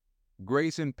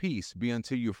Grace and peace be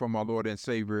unto you from our Lord and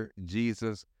Savior,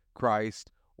 Jesus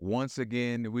Christ. Once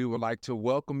again, we would like to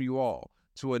welcome you all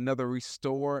to another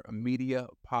Restore Media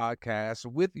podcast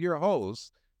with your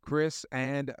hosts, Chris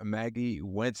and Maggie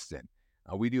Winston.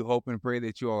 We do hope and pray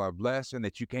that you all are blessed and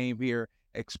that you came here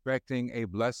expecting a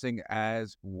blessing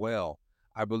as well.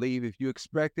 I believe if you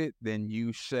expect it, then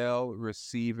you shall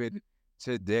receive it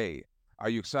today. Are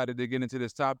you excited to get into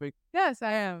this topic? Yes,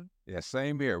 I am. Yeah,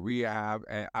 same here. We have,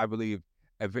 I believe,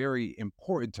 a very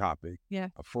important topic Yeah.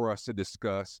 for us to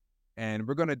discuss. And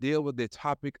we're going to deal with the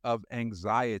topic of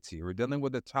anxiety. We're dealing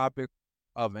with the topic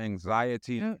of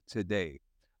anxiety Yeah. today.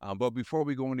 But before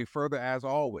we go any further, as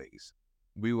always,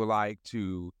 we would like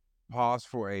to pause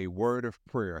for a word of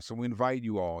prayer. So we invite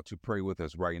you all to pray with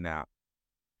us right now.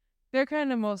 Dear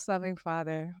kind and most loving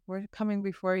Father, we're coming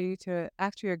before you to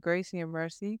ask for your grace and your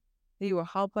mercy, that you will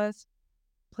help us.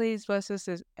 Please bless us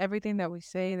as everything that we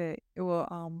say, that it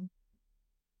will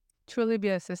truly be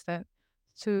assistant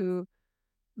to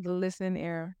the listening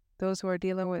ear. Those who are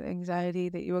dealing with anxiety,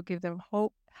 that you will give them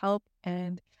hope, help,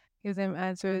 and give them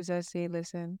answers as they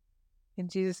listen. In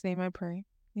Jesus' name I pray.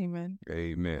 Amen.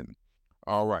 Amen.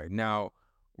 All right. Now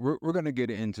we're gonna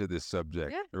get into this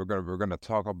subject. Yeah. We're gonna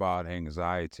talk about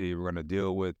anxiety. We're gonna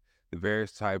deal with the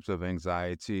various types of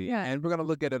anxiety, Yeah. and we're gonna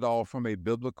look at it all from a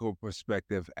biblical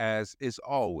perspective, as is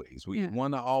always. We Yeah.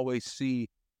 want to always see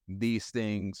these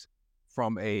things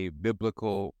from a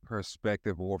biblical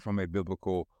perspective or from a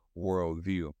biblical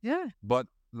worldview. Yeah. But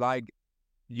like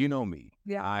you know me,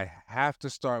 Yeah. I have to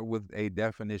start with a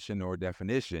definition or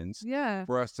definitions Yeah.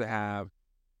 for us to have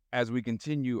as we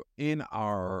continue in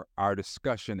our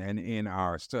discussion and in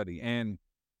our study. And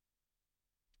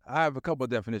I have a couple of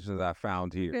definitions that I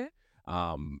found here Okay.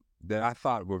 that I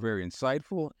thought were very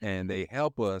insightful, and they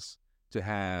help us to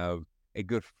have a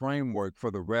good framework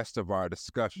for the rest of our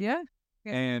discussion. Yeah.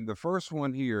 Yeah. And the first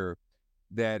one here,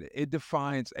 that it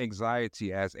defines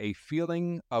anxiety as a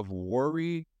feeling of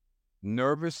worry,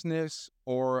 nervousness,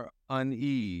 or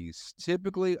unease,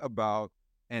 typically about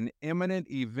an imminent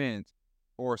event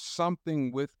or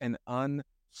something with an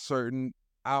uncertain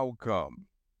outcome.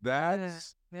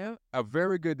 That's Yeah. a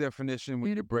very good definition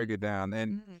when you break it down.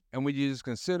 And when you just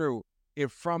consider it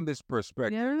from this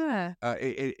perspective, Yeah.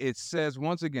 it says,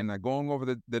 once again, now going over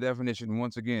the definition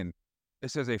once again, it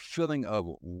says a feeling of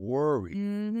worry,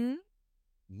 Mm-hmm.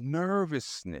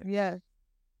 nervousness, Yes.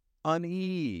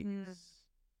 unease,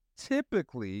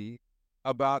 typically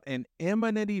about an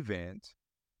imminent event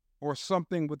or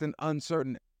something with an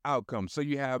uncertain outcome. So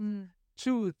you have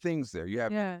two things there. You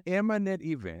have Yeah. imminent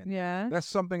event. Yeah. That's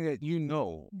something that you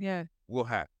know Yeah. will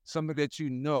happen. Something that you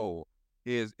know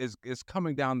is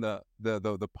coming down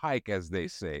the pike, as they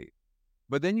say.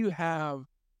 But then you have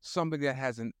something that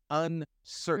has an uncertain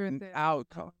Certain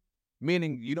outcome,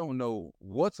 meaning you don't know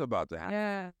what's about to happen.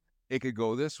 Yeah. It could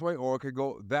go this way or it could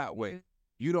go that way.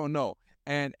 You don't know.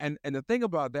 And the thing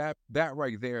about that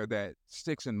right there that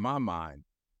sticks in my mind,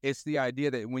 it's the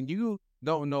idea that when you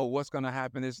don't know what's going to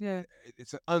happen, it's Yeah. an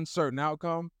uncertain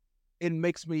outcome. It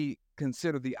makes me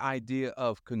consider the idea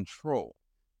of control.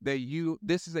 That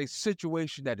this is a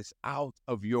situation that is out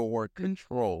of your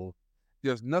control.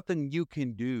 There's nothing you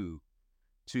can do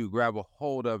to grab a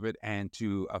hold of it and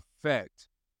to affect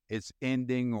its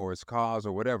ending or its cause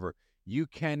or whatever. You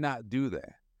cannot do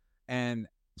that. And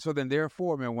so then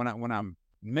therefore, man, when I'm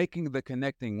making the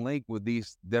connecting link with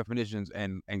these definitions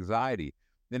and anxiety,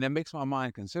 then it makes my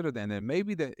mind consider that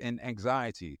maybe that in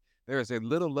anxiety, there is a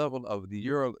little level of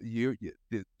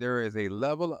there is a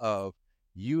level of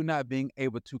you not being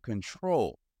able to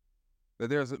control. That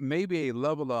there's maybe a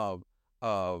level of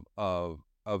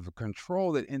of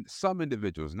control that in some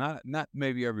individuals, not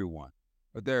maybe everyone,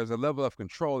 but there's a level of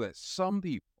control that some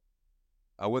people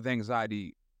with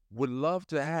anxiety would love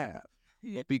to have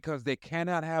because they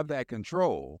cannot have that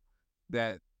control,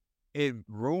 that it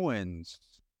ruins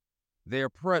their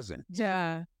present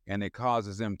Yeah. and it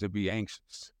causes them to be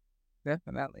anxious.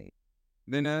 Definitely.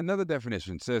 Then another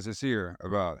definition says this here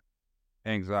about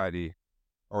anxiety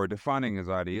or defining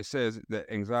anxiety. It says that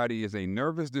anxiety is a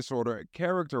nervous disorder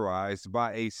characterized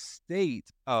by a state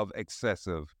of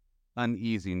excessive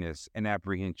uneasiness and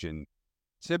apprehension,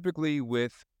 typically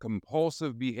with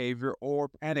compulsive behavior or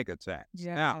panic attacks.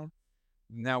 Yeah.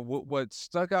 Now, what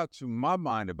stuck out to my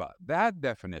mind about that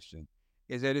definition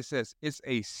is that it says it's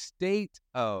a state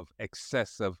of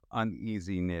excessive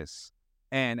uneasiness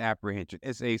and apprehension.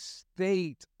 It's a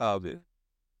state of it.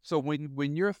 So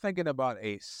when you're thinking about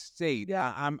a state,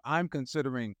 Yeah. I'm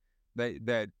considering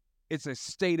that it's a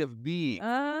state of being,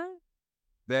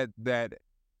 that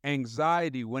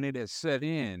anxiety when it is set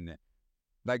in,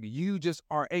 like you just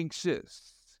are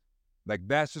anxious. Like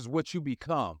that's just what you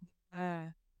become Ah,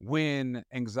 when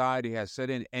anxiety has set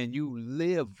in, and you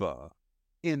live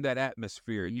in that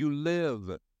atmosphere. You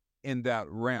live in that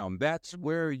realm. That's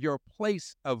where your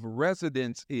place of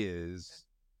residence is.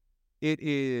 It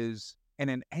is in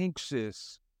an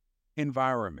anxious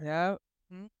environment. yep.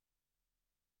 Mm,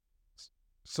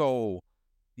 So,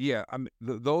 yeah, I mean,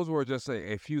 those were just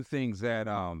a few things that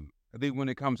I think when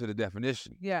it comes to the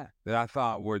definition yeah. that I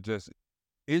thought were just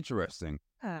interesting.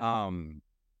 Ah, Um,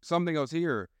 Something else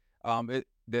here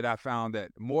that I found that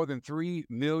more than 3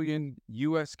 million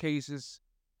U.S. cases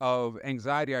of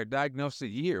anxiety are diagnosed a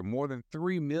year. More than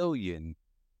 3 million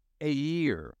a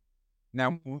year.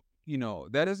 Now,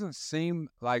 that doesn't seem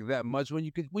like that much when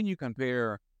you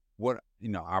compare what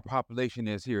our population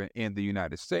is here in the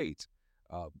United States.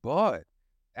 But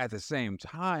at the same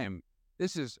time,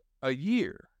 this is a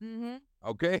year, mm-hmm.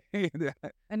 okay?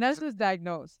 And that's just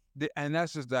diagnosed. And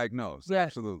that's just diagnosed. Yes.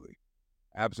 Absolutely.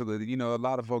 Absolutely. A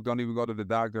lot of folks don't even go to the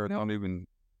doctor, Nope.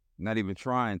 not even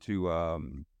trying to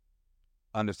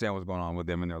understand what's going on with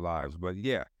them in their lives. But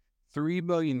yeah, 3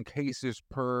 million cases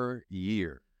per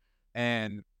year.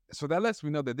 And so that lets me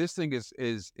know that this thing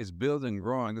is building,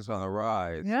 growing, it's on the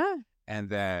rise. Yeah. And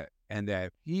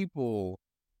that people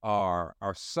are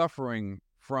suffering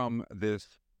from this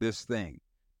thing.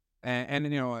 And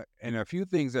a few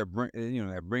things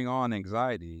that bring on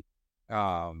anxiety.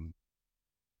 Um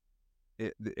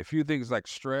a few things like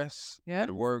stress Yeah.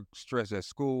 at work, stress at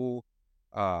school,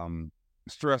 um,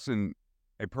 stress in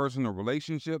a personal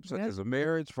relationship such Yes. as a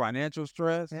marriage, financial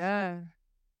stress, Yeah.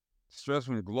 stress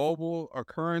from global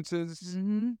occurrences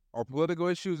Mm-hmm. or political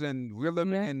issues, and we're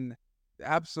living Yeah. in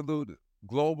absolute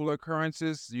global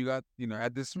occurrences. You got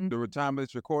at the time of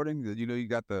this recording, you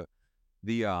got the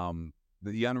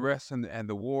unrest and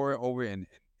the war over in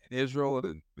Israel,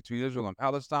 between Israel and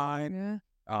Palestine.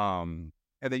 Yeah.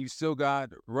 And then you still got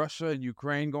Russia and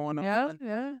Ukraine going on. Yeah.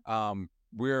 Yeah.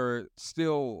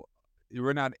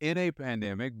 We're not in a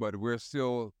pandemic, but we're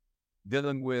still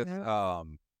dealing with, Yeah.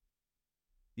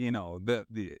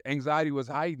 the anxiety was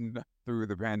heightened through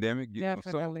the pandemic.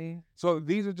 Definitely. So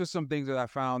these are just some things that I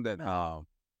found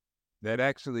that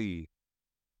actually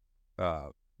uh,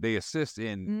 they assist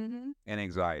Mm-hmm. in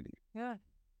anxiety. Yeah.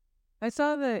 I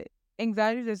saw that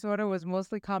anxiety disorder was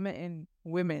mostly common in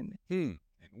women. And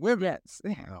women. Yes.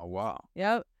 Oh wow.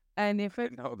 Yep. And if it,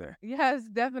 Didn't know that. yes,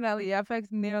 definitely, it affects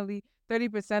nearly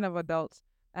 30% of adults.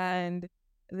 And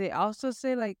they also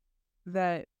say like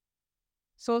that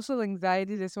social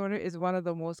anxiety disorder is one of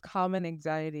the most common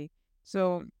anxiety.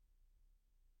 So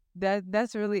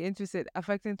that's really interesting,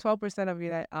 affecting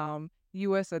 12% of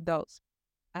US adults.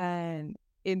 And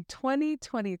in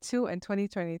 2022 and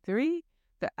 2023,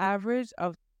 an average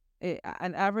of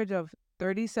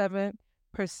 37%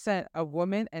 of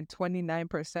women and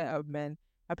 29% of men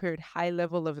appeared high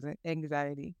level of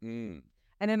anxiety.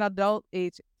 And in adult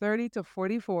age 30 to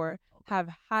 44 have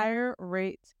higher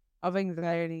rates of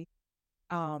anxiety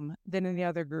than any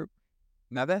other group.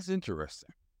 Now that's interesting.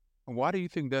 Why do you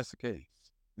think that's the case?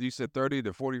 You said 30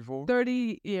 to 44?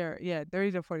 30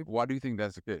 to 44. Why do you think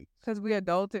that's the case? Because we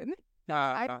adulted.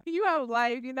 You have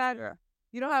life. You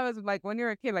don't have as like when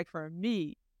you're a kid. Like for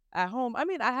me, at home, I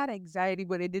mean, I had anxiety,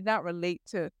 but it did not relate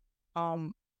to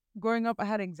growing up. I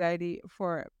had anxiety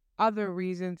for other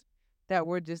reasons that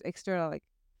were just external, like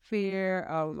fear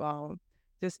of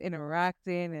just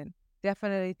interacting and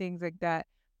definitely things like that.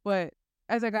 But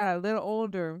as I got a little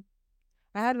older,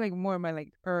 I had like more in my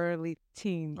like early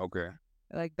teens. Okay.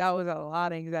 Like that was a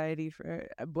lot of anxiety for,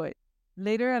 but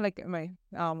later, like my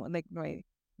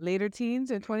later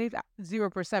teens and 20s,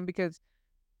 0% because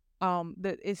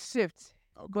that it shifts.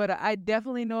 Okay. But I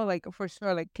definitely know like for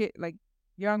sure like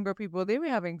younger people, they may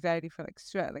have anxiety for like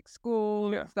stress, like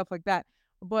school and stuff like that.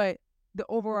 But the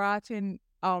overarching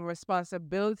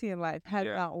responsibility in life has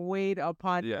not weighed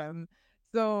upon them.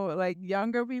 So like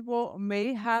younger people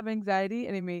may have anxiety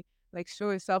and it may like show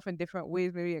itself in different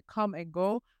ways, maybe it come and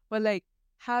go. But like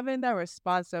having that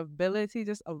responsibility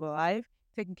just of life,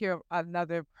 taking care of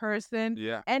another person,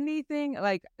 anything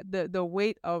like the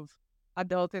weight of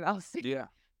adulting, I'll say,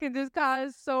 can just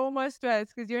cause so much stress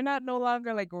because you're not no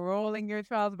longer like rolling your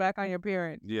trials back on your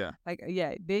parents. Like,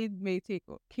 they may take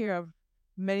care of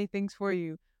many things for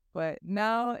you, but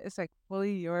now it's like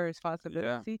fully your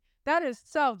responsibility. That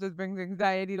itself just brings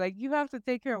anxiety. Like you have to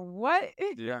take care of what?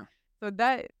 So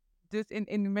that just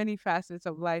in many facets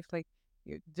of life, like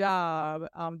your job,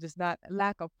 just not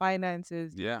lack of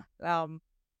finances,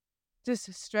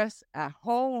 just stress at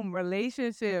home,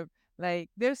 relationship. Like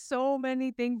there's so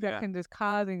many things that can just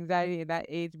cause anxiety in that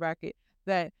age bracket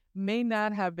that may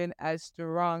not have been as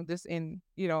strong just in,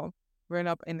 growing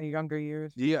up in the younger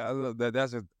years. Yeah,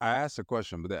 I asked a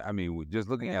question, but I mean, just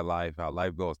looking Yeah. at life, how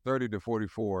life goes, 30 to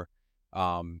 44.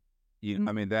 Um,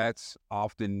 I mean, that's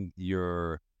often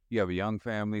you have a young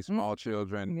family, small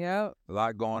children, Yep. a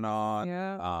lot going on.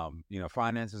 Yep.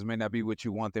 Finances may not be what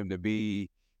you want them to be.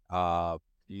 Uh,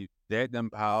 you debt them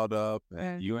piled up.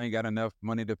 Yeah. You ain't got enough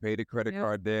money to pay the credit Yep.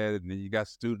 card debt, and then you got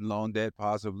student loan debt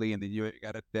possibly, and then you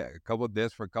got a couple of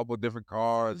debts for a couple of different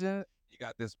cars. Yep. You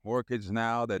got this mortgage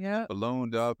now that Yep.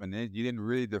 ballooned up, and then you didn't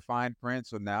really define print,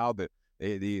 so now the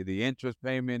interest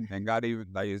payment and got even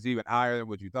like it's even higher than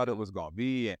what you thought it was gonna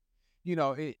be, and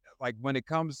like when it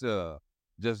comes to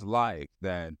just life,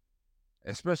 that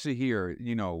especially here,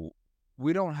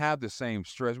 we don't have the same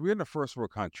stress. We're in a first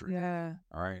world country, Yeah.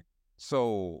 all right.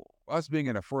 So us being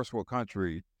in a first world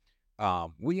country,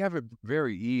 we have it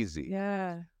very easy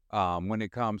Yeah. when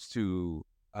it comes to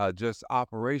just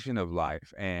operation of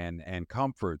life and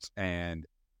comforts and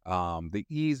the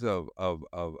ease of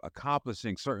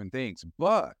accomplishing certain things.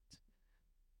 But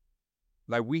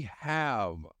like we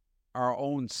have our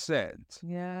own set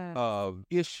Yeah. of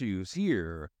issues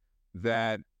here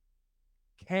that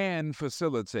can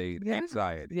facilitate Yeah.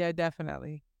 anxiety, Yeah,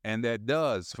 definitely. and that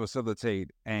does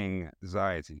facilitate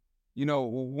anxiety.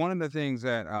 One of the things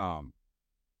that I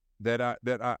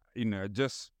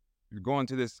just going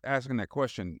to this asking that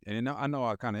question, and I know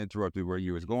I kind of interrupted where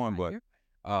you was going, but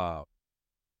uh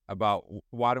about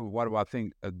why do I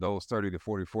think those 30 to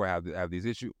 44 have these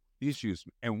issues,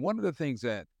 and one of the things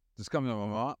that just comes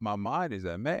to my mind is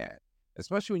that, man,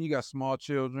 especially when you got small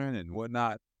children and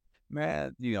whatnot,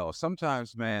 man,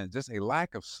 sometimes, man, just a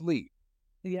lack of sleep,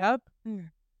 Yep.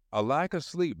 man,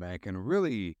 can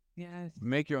really Yes.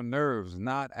 make your nerves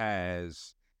not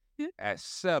as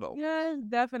settled. Yeah,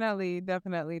 definitely,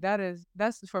 definitely.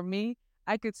 That's for me.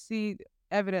 I could see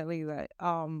evidently that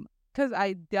because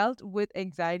I dealt with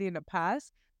anxiety in the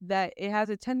past, that it has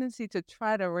a tendency to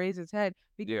try to raise its head.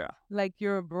 Yeah. Like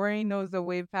your brain knows the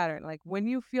wave pattern. Like when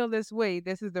you feel this way,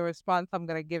 this is the response I'm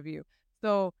gonna give you.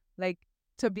 So like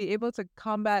to be able to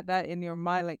combat that in your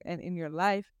mind, like and in your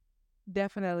life,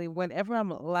 definitely. Whenever I'm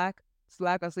lack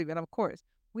of sleep, and of course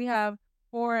we have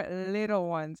four little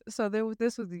ones, so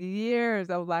this was years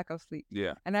of lack of sleep,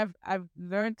 Yeah. and I've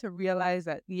learned to realize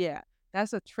that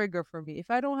that's a trigger for me.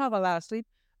 If I don't have a lot of sleep,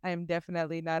 I am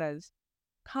definitely not as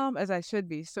calm as I should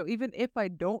be. So even if I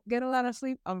don't get a lot of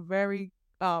sleep, I'm very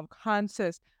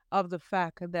conscious of the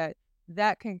fact that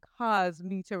that can cause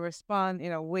me to respond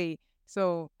in a way.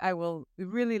 So I will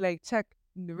really like check,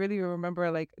 really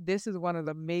remember like this is one of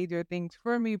the major things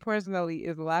for me personally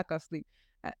is lack of sleep.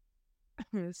 Uh,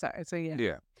 Sorry. So yeah.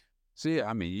 Yeah. See,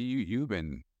 I mean, you've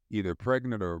been either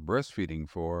pregnant or breastfeeding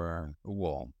for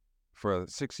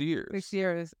 6 years. 6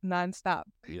 years nonstop.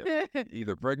 Yeah.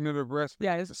 Either pregnant or breastfeeding.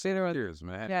 Yeah, for it's 6 literally. years,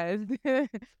 man. Yeah, it's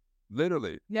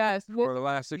Literally yeah, it's for the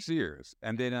last 6 years,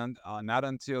 and then not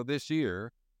until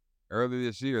early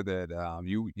this year, that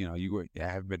you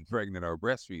have been pregnant or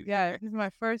breastfeeding. yeah, this is my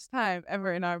first time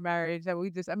ever in our marriage that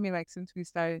I mean, like since we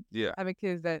started Yeah. having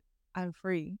kids that I'm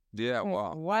free. Yeah. Like,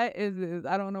 Wow. what is this?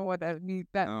 I don't know what that means.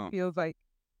 That Oh. feels like.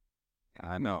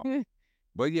 I know.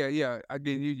 But yeah.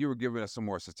 Again, you were giving us some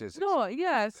more statistics. No,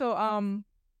 yeah. So I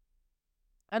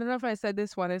don't know if I said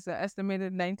this one. It's an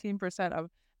estimated 19% of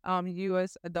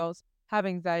U.S. adults have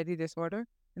anxiety disorder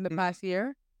in the past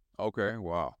year. Okay.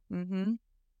 Wow. Mm-hmm.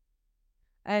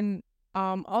 And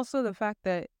also the fact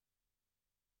that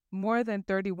more than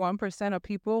 31% of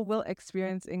people will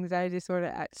experience anxiety disorder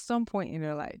at some point in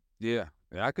their life. Yeah.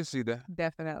 I can see that.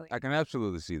 Definitely. I can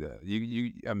absolutely see that.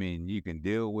 I mean, you can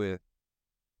deal with,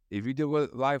 if you deal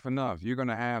with life enough, you're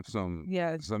gonna have some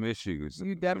issues.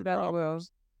 You some definitely will.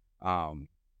 problems.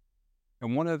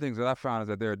 And one of the things that I found is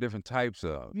that there are different types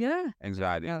of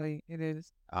anxiety. Definitely, it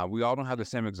is. We all don't have the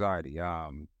same anxiety.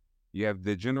 You have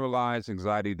the generalized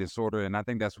anxiety disorder, and I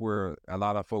think that's where a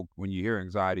lot of folk, when you hear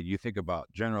anxiety, you think about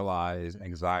generalized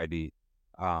anxiety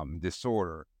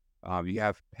disorder. You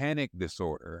have panic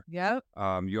disorder. Yep.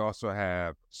 You also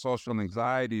have social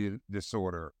anxiety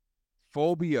disorder,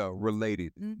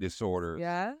 phobia-related disorders,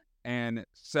 Yeah. and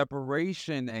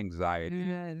separation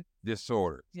anxiety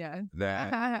disorders. Yeah.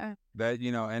 That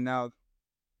and now,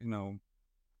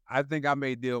 I think I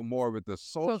may deal more with the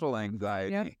social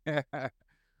anxiety.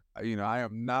 I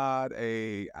am not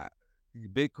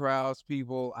big crowds,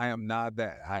 people. I am not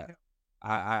that.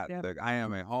 Look, I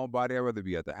am a homebody. I'd rather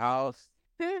be at the house.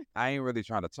 I ain't really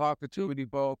trying to talk to too many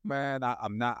folk, man.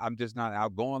 I'm just not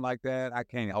outgoing like that. I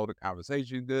can't hold a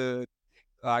conversation good.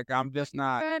 Like, I'm just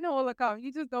not. I know, look out.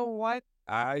 You just don't want.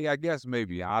 I guess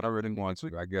maybe I don't really want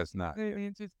to. I guess not.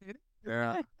 Interested.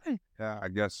 Yeah, I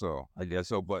guess so.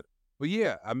 But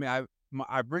yeah, I mean,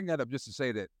 I bring that up just to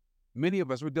say that many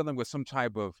of us, we're dealing with some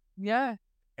type of Yeah.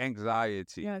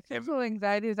 anxiety. Yeah. And Sexual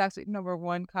anxiety is actually number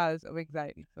one cause of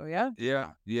anxiety. So yeah.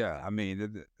 yeah. I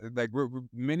mean, like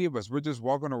many of us, we're just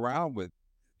walking around with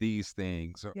these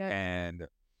things, Yeah. and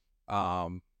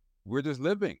um, we're just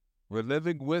living. We're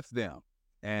living with them,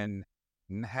 and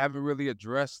haven't really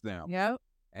addressed them, Yep.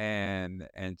 and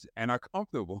are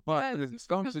comfortable. But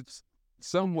Yes. it's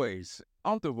some ways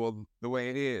comfortable the way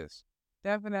it is.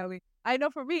 Definitely. I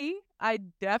know for me, I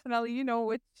definitely,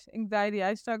 which anxiety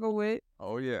I struggle with.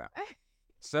 Oh yeah,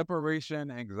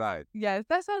 separation anxiety. Yes,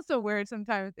 that sounds so weird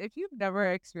sometimes. If you've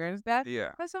never experienced that,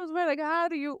 Yeah, that sounds weird. Like,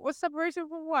 what's separation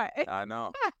from what? I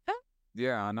know.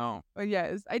 Yeah, I know. But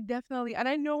yes, I definitely, and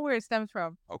I know where it stems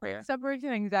from. Okay. Separation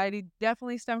anxiety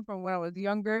definitely stemmed from when I was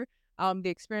younger. The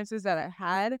experiences that I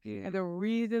had and the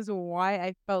reasons why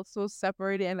I felt so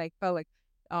separated and like felt like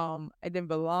I didn't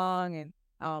belong and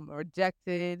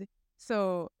rejected.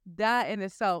 So that in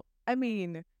itself, I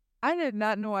mean, I did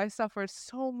not know I suffered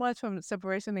so much from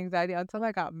separation anxiety until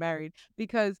I got married.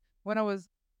 Because when I was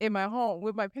in my home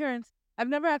with my parents, I've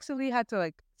never actually had to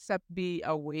like be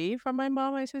away from my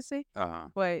mom, I should say. Uh-huh.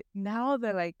 But now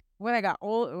that like when I got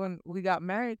old, when we got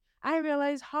married, I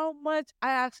realized how much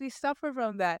I actually suffer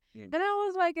from that. Mm. And I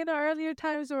was like in the earlier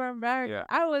times when I'm married, Yeah.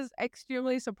 I was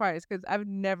extremely surprised because I've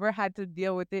never had to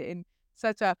deal with it in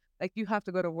such a like you have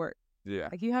to go to work, Yeah.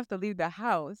 like you have to leave the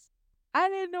house. I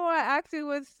didn't know I actually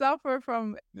would suffer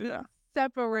from Yeah.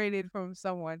 separated from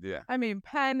someone. Yeah. I mean,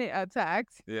 panic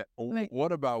attacks. Yeah. Like,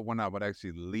 What about when I would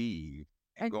actually leave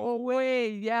and and go go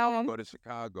away, yeah, go to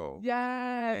Chicago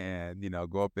yeah. and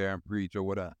go up there and preach or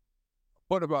whatever?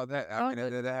 What about that? I Oh, mean,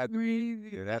 that had to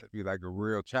crazy. it had to be like a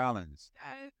real challenge.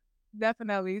 Yes,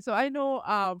 definitely. So I know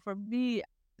for me,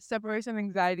 separation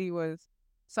anxiety was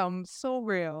so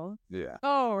real. Yeah.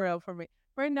 So real for me.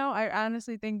 Right now, I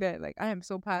honestly think that like I am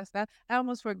so past that. I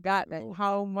almost forgot that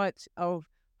how much of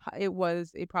it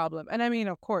was a problem. And I mean,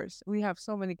 of course, we have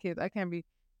so many kids. I can't be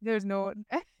there's no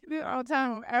all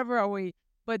time ever away.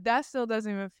 But that still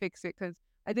doesn't even fix it because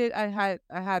I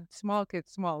had small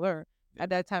kids smaller at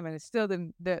that time and it still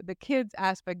didn't the kids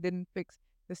aspect didn't fix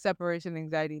the separation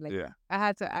anxiety. Like Yeah. I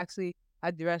had to actually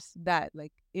address that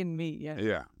like in me. Yeah.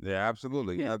 Yeah. Yeah.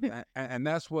 Absolutely. And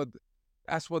that's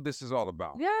what this is all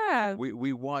about. Yeah.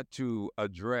 We want to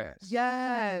address.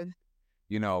 Yes.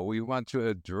 We want to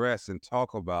address and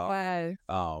talk about Yes.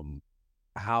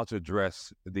 how to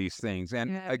address these things.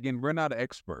 And Yeah. again, we're not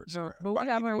experts No, but by we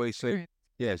have any our way, shape,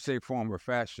 shape, form, or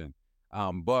fashion.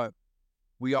 But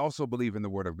we also believe in the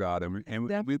Word of God,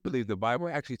 and we believe the Bible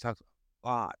actually talks a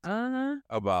lot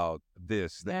about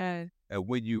this. Yeah. And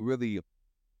when you really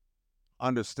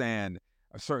understand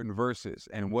certain verses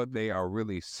and what they are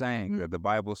really saying, that the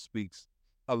Bible speaks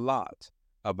a lot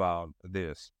about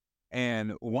this.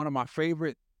 And one of my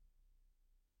favorite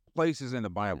places in the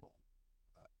Bible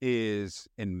is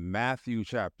in Matthew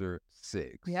chapter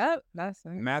 6. Yep. That's it.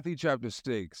 Matthew chapter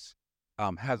 6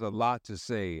 has a lot to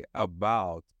say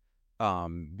about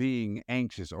being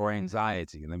anxious or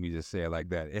anxiety. Let me just say it like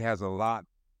that. It has a lot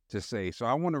to say. So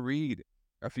I want to read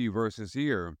a few verses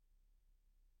here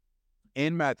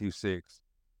in Matthew 6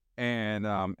 and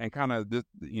kind of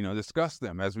discuss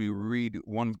them as we read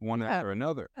one after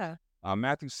another. Yeah.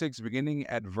 Matthew 6, beginning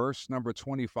at verse number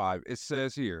 25, it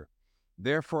says here,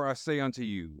 "Therefore I say unto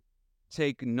you,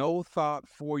 take no thought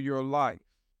for your life,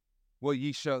 what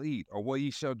ye shall eat, or what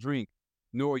ye shall drink,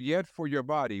 nor yet for your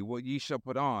body, what ye shall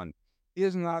put on.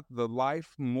 Is not the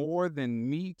life more than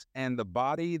meat, and the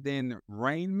body than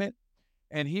raiment?"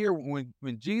 And here, when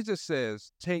Jesus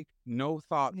says, take no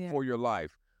thought for your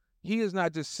life, he is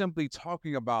not just simply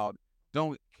talking about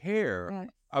don't care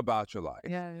about your life.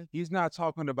 Yeah. He's not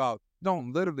talking about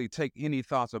don't literally take any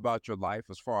thoughts about your life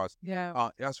as far as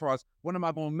what am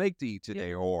I going to make to eat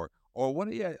today, or what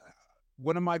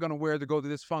am I going to wear to go to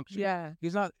this function? Yeah.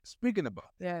 He's not speaking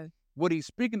about that. Yeah. What he's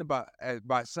speaking about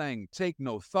by saying take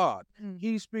no thought,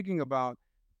 he's speaking about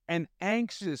an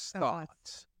anxious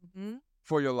thought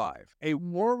for your life, a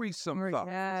worrisome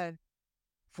thought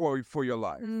for your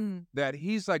life. That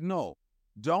he's like, no,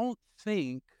 don't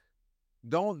think,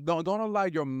 don't allow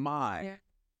your mind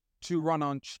to run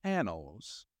on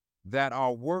channels that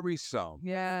are worrisome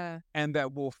and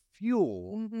that will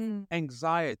fuel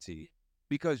anxiety,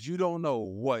 because you don't know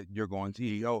what you're going to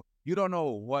eat. You don't know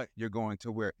what you're going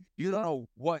to wear. You don't know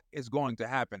what is going to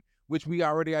happen, which we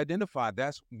already identified.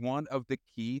 That's one of the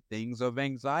key things of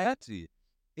anxiety.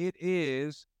 It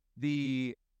is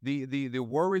the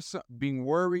worrisome, being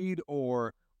worried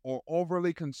or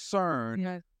overly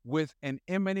concerned with an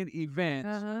imminent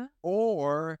event,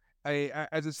 or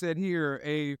as it said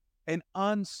here, an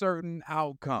uncertain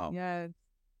outcome. Yes.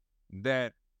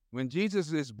 That when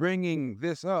Jesus is bringing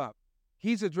this up,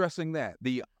 he's addressing that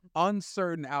the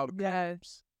uncertain outcomes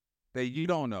Yes. that you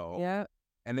don't know, Yep.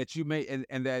 and that you may,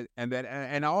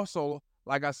 and also,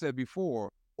 like I said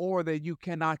before, or that you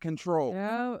cannot control.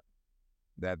 Yep.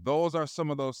 That those are some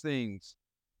of those things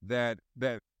that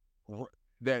that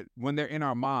when they're in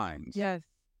our minds, Yes.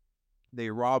 they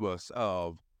rob us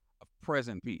of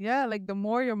present peace. Yeah, like the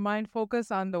more your mind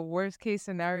focus on the worst case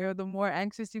scenario, the more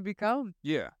anxious you become.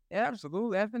 Yeah, Yeah,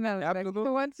 absolutely, definitely. Like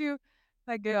absolutely. once you,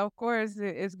 like, of course,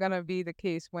 it's gonna be the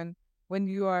case when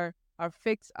you are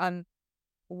fixed on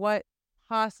what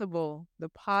the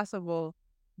possible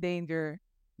danger.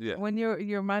 Yeah, When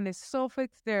your mind is so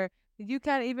fixed there, you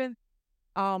can't even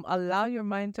allow your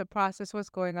mind to process what's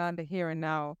going on the here and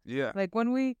now. yeah, Like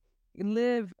when we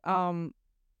live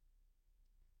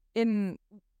in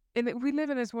we live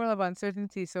in this world of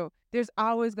uncertainty, so there's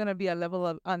always going to be a level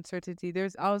of uncertainty.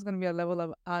 There's always going to be a level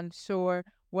of unsure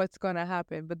what's going to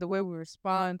happen, but the way we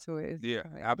respond to it is yeah,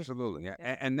 different. absolutely. Yeah.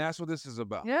 Yeah, And that's what this is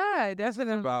about. yeah, It's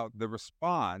definitely. about the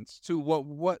response to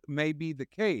what may be the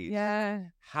case. Yeah,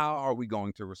 How are we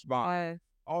going to respond?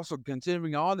 Also,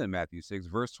 continuing on in Matthew 6,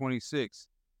 verse 26,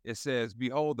 it says,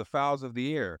 "Behold, the fowls of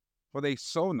the air, for they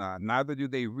sow not, neither do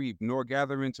they reap, nor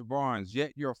gather into barns,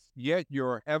 yet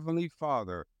your heavenly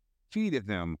Father feedeth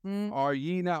them. mm, Are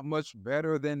ye not much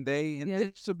better than they?" And yeah,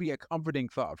 this should be a comforting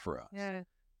thought for us. yeah,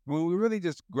 When we really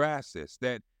just grasp this,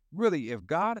 that really, if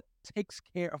God takes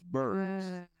care of birds,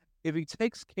 yeah, if he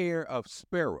takes care of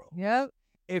sparrows, yep,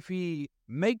 if he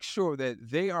makes sure that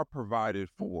they are provided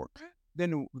for,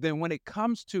 then when it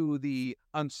comes to the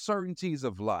uncertainties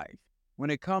of life, when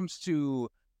it comes to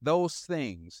those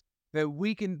things, that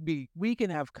we can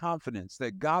have confidence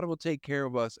that God will take care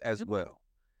of us as well.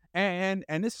 And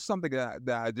this is something that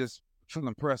I just feel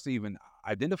impressed to even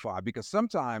identify, because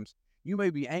sometimes you may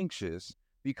be anxious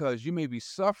because you may be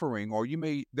suffering, or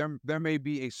there may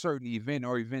be a certain event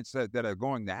or events that are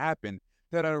going to happen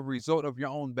that are a result of your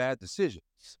own bad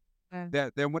decisions. yeah,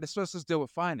 That when it's supposed to deal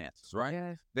with finances, right?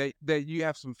 yes, That you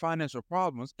have some financial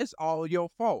problems, it's all your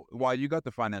fault why you got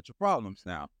the financial problems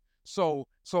now. So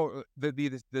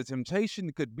the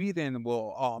temptation could be then,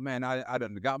 well, oh man, I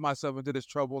done got myself into this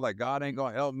trouble. Like, God ain't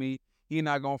gonna help me. He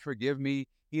not gonna forgive me.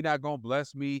 He not gonna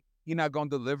bless me. He not gonna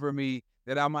deliver me.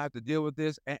 That I'm gonna have to deal with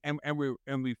this, and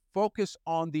we focus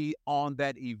on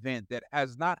that event that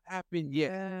has not happened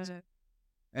yet. yeah,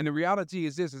 And the reality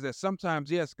is this: is that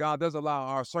sometimes, yes, God does allow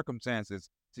our circumstances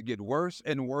to get worse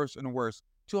and worse and worse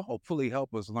to hopefully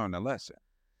help us learn a lesson.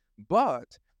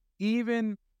 But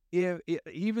even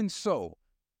even so,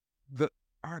 the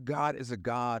our God is a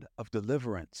God of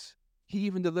deliverance. He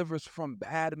even delivers from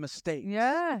bad mistakes.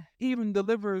 yeah, He even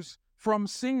delivers from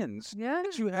sins yeah,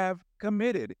 that you have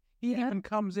committed. He yeah, even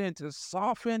comes in to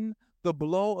soften the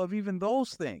blow of even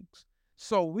those things.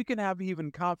 So we can have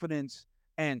even confidence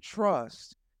and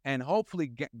trust, and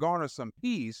hopefully garner some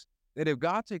peace, that if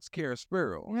God takes care of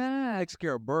sparrows, yeah, takes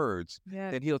care of birds,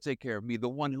 yeah, then he'll take care of me, the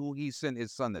one who he sent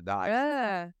his son to die.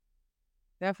 yeah.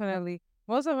 Definitely.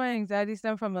 Most of our anxiety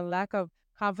stem from a lack of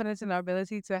confidence in our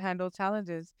ability to handle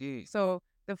challenges. Yeah. So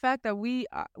the fact that we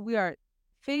are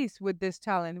faced with this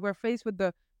challenge, we're faced with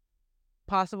the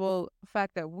possible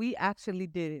fact that we actually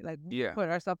did it, like we Yeah. put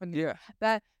ourselves in Yeah.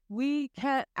 that we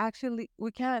can't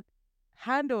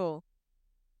handle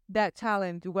that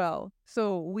challenge well.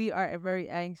 So we are very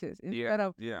anxious Yeah. instead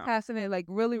of Yeah. passing it, like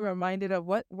really reminded of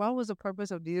what was the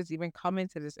purpose of Jesus even coming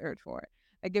to this earth for.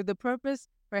 Like if the purpose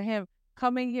for him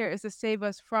coming here is to save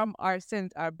us from our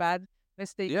sins, our bad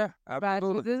mistakes, Yeah. bad.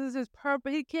 Absolutely. This is his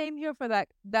purpose. He came here for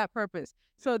that purpose.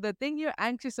 So the thing you're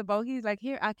anxious about, he's like,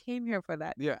 here, I came here for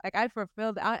that. Yeah. Like I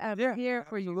fulfilled. I am Yeah. here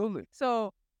for you. Absolutely.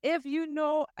 So if you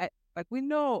know, like we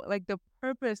know, like the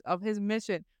purpose of his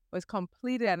mission was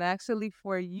completed and actually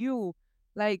for you,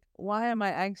 like why am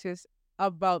I anxious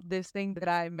about this thing that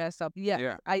I messed up? Yes,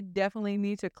 Yeah. I definitely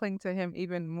need to cling to him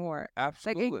even more. Like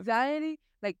Absolutely. anxiety,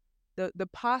 like the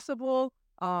possible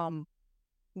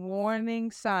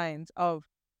warning signs of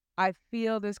I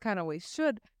feel this kind of way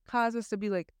should cause us to be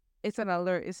like, it's an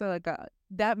alert. It's like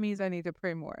that means I need to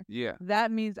pray more. Yeah.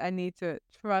 That means I need to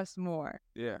trust more.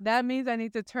 Yeah. That means I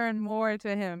need to turn more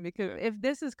to him, because Yeah. if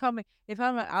this is coming, if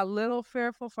I'm a little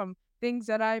fearful from things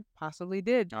that I possibly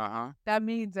did, Uh-huh. that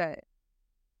means that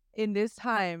in this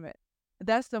time,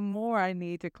 that's the more I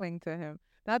need to cling to him.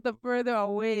 Not the further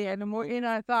away and the more in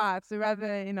our thoughts rather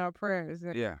than in our prayers.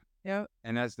 Yeah. Yep.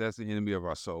 And that's the enemy of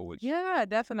our soul, which Yeah,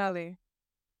 definitely.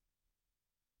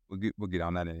 we'll get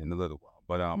on that in a little while.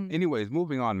 But Mhm. anyways,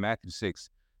 moving on, Matthew 6,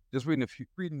 just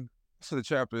reading So the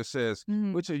chapter it says,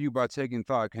 Mhm. which of you by taking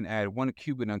thought can add 1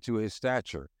 cubit unto his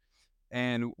stature?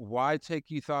 And why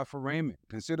take ye thought for raiment?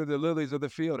 Consider the lilies of the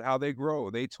field, how they grow.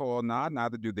 They toil not,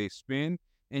 neither do they spin.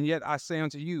 And yet I say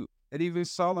unto you, that even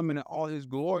Solomon in all his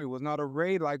glory was not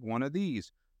arrayed like one of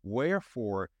these.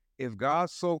 Wherefore, if God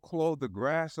so clothe the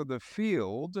grass of the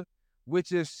field, which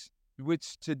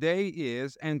today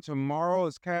is, and tomorrow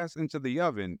is cast into the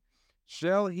oven,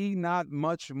 shall he not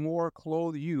much more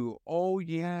clothe you, O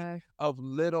ye Yes. of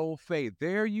little faith?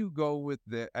 There you go with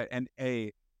an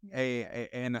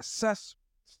assessment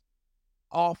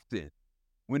often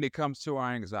when it comes to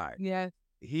our anxiety. Yes.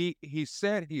 He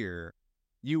said here,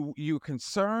 you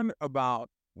concerned about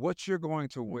what you're going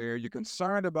to wear, you're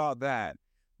concerned about that,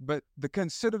 but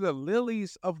consider the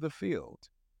lilies of the field.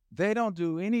 They don't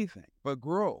do anything but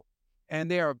grow, and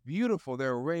they are beautiful.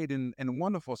 They're arrayed in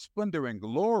wonderful splendor and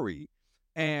glory,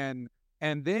 and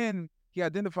then he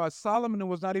identifies Solomon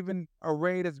was not even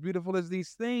arrayed as beautiful as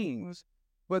these things,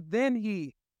 but then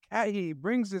he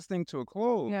brings this thing to a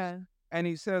close, Yeah. and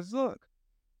he says, look,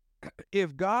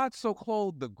 if God so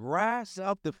clothed the grass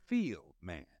of the field,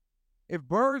 man, if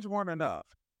birds weren't enough,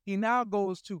 he now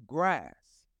goes to grass.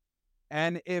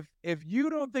 And if you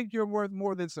don't think you're worth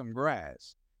more than some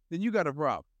grass, then you got a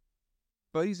problem.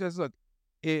 But he says, look,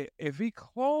 if he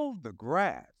clothed the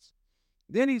grass,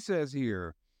 then he says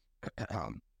here,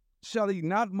 shall he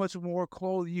not much more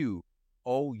clothe you,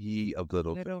 O ye of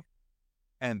little faith? Little.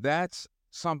 And that's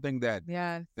something that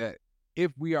Yeah. that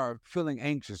if we are feeling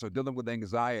anxious or dealing with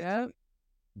anxiety, Yep.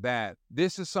 that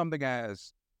this is something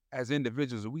as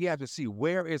individuals, we have to see,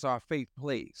 where is our faith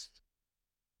placed?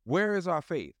 Where is our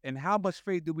faith? And how much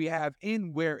faith do we have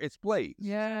in where it's placed?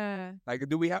 Yeah. Like,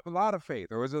 do we have a lot of faith,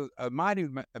 or is it a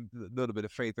little bit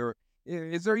of faith, or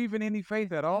is there even any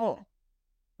faith at all?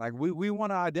 Like, we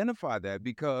want to identify that,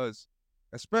 because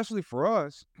especially for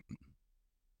us,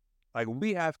 like,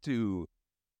 we have to,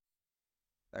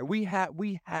 like, we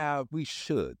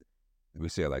should, let me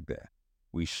say it like that.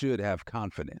 We should have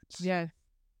confidence. Yes.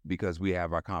 Because we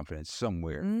have our confidence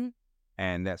somewhere, Mhm.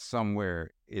 and that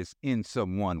somewhere is in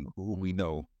someone who we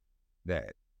know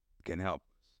that can help.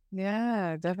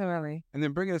 Yeah, definitely. And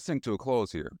then bringing this thing to a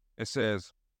close here, it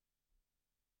says,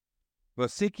 but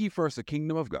seek ye first the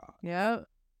kingdom of God Yep.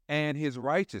 and his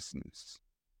righteousness,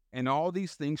 and all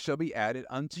these things shall be added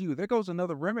unto you. There goes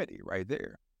another remedy right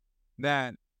there.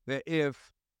 That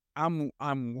if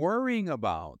I'm worrying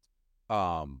about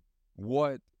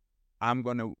what I'm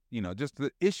going to, just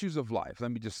the issues of life.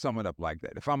 Let me just sum it up like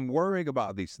that. If I'm worrying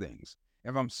about these things,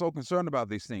 if I'm so concerned about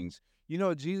these things,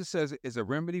 what Jesus says is a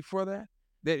remedy for that?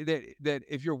 That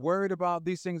if you're worried about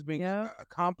these things being Yep.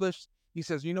 accomplished, he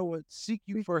says, you know what? Seek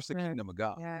you first the kingdom of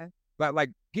God. Yeah.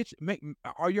 Like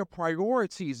are your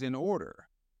priorities in order?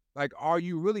 Like, are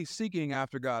you really seeking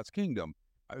after God's kingdom?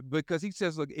 Because he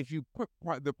says, look, if you put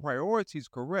the priorities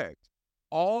correct,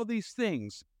 all these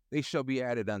things, they shall be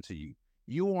added unto you.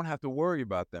 You won't have to worry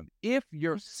about them if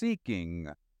you're seeking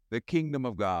the kingdom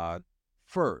of God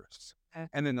first.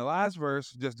 And then the last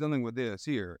verse, just dealing with this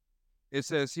here, it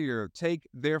says here, take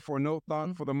therefore no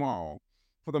thought for the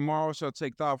morrow shall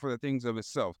take thought for the things of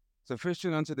itself.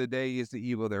 Sufficient unto the day is the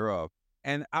evil thereof.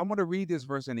 And I want to read this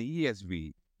verse in the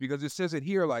ESV, because it says it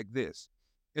here like this.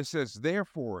 It says,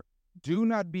 therefore, do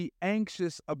not be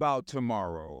anxious about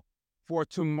tomorrow, for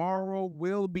tomorrow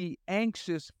will be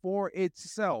anxious for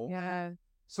itself. Yeah.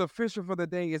 Sufficient for the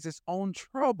day is its own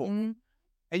trouble. Mhm.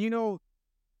 And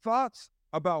thoughts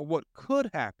about what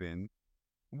could happen,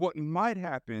 what might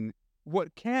happen,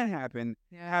 what can happen,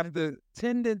 Yeah. have the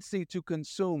tendency to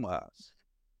consume us.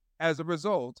 As a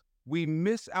result, we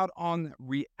miss out on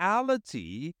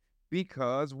reality,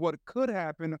 because what could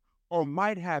happen or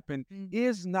might happen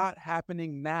is not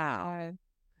happening now.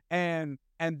 And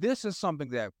this is something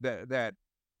that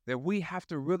we have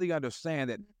to really understand,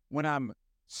 that when I'm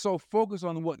so focused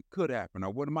on what could happen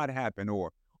or what might happen,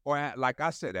 or like I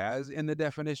said, as in the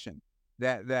definition,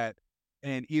 that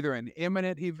in either an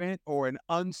imminent event or an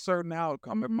uncertain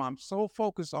outcome, if I'm so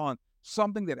focused on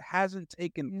something that hasn't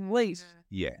taken place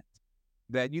yet,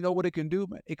 that you know what it can do,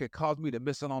 man? It could cause me to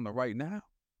miss out on the right now.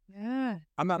 Yeah.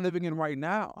 I'm not living in right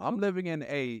now. I'm living in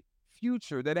a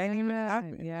future that ain't even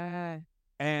happened. Yeah.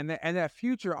 And that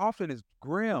future often is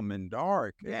grim and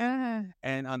dark Yeah.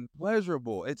 and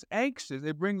unpleasurable. It's anxious.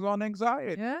 It brings on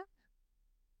anxiety. Yeah.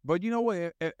 But you know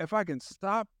what? If I can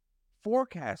stop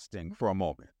forecasting for a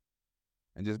moment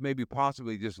and just maybe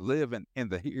possibly just live in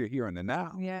the here and the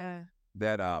now, Yeah.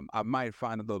 that I might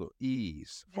find a little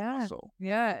ease for my soul.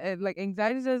 Yeah. Like,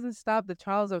 anxiety doesn't stop the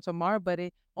trials of tomorrow, but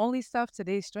it only stops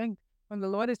today's strength when the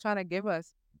Lord is trying to give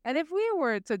us. And if we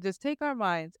were to just take our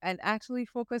minds and actually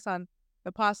focus on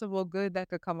the possible good that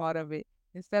could come out of it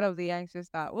instead of the anxious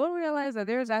thought, we'll realize that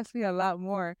there's actually a lot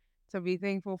more to be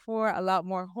thankful for, a lot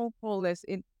more hopefulness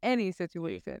in any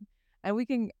situation. And we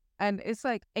can, and it's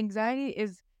like anxiety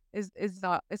is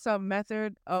not, it's a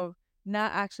method of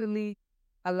not actually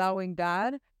allowing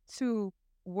God to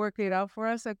work it out for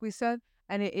us, like we said,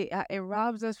 and it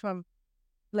robs us from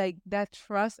like that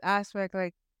trust aspect,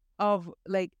 like of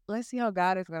like, let's see how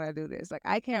God is gonna do this. Like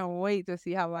I can't wait to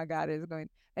see how my God is going.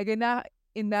 Like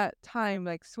in that time,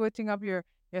 like switching up your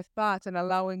thoughts and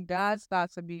allowing God's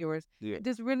thoughts to be yours. Yeah.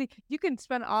 Just really, you can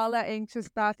spend all that anxious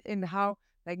thoughts in how,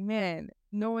 like, man,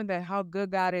 knowing that how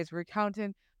good God is,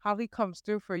 recounting how He comes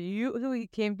through for you, who He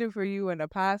came through for you in the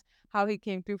past, how He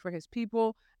came through for His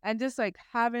people, and just like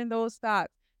having those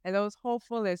thoughts and those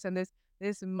hopefulness and this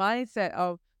mindset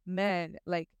of, man,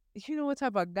 like, you know what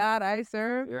type of God I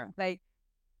serve? Yeah.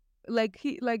 Like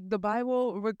he, like the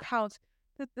Bible recounts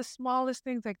the smallest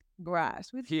things, like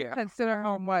grass. We Yeah. consider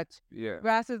how much Yeah.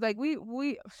 grass is. Like we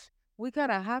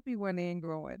kind of happy when they ain't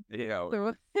growing. Yeah.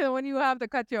 So when you have to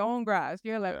cut your own grass,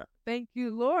 you're like, Yeah. thank you,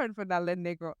 Lord, for not letting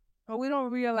it grow. But we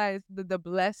don't realize the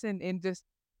blessing in just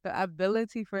the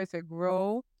ability for it to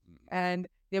grow and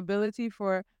the ability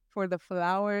for the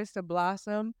flowers to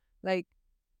blossom. Like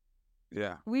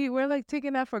Yeah. we're like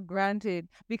taking that for granted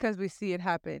because we see it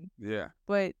happen. Yeah.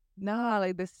 But nah,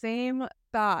 like the same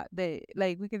thought that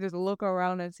like we can just look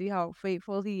around and see how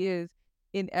faithful He is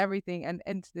in everything, and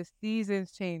the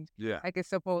seasons change Yeah. like it's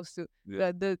supposed to.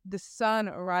 Yeah. The sun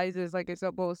rises like it's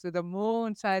supposed to. The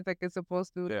moon shines like it's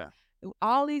supposed to. Yeah.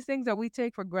 All these things that we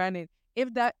take for granted.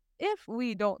 If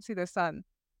we don't see the sun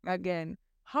again,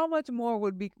 how much more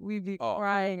would we be Oh,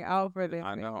 crying out for them?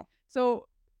 I know. So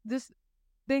this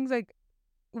things like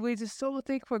we just so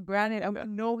take for granted, and Yeah. we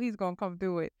know He's gonna come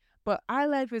through it. But our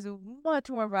life is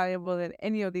much more valuable than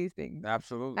any of these things.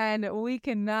 Absolutely. And we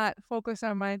cannot focus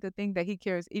our mind to think that He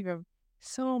cares even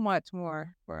so much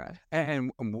more for us.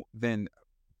 And then,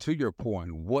 to your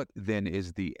point, what then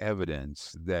is the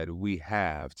evidence that we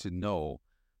have to know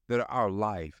that our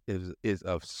life is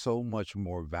of so much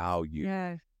more value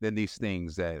Yes. than these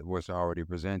things that was already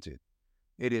presented?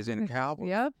 It is in Calvary.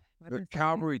 Yep.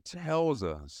 Calvary tells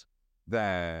us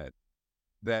that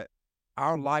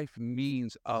our life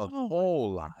means a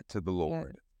whole lot to the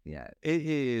Lord. Yeah. It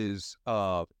is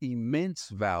of immense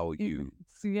value.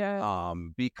 Yeah.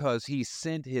 Because He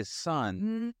sent His Son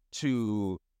Mhm.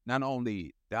 to not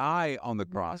only die on the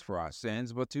cross for our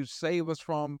sins, but to save us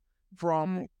from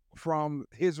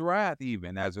His wrath,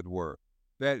 even as it were.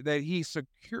 That He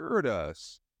secured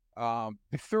us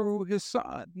through His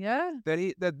Son. Yeah.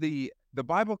 That the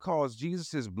Bible calls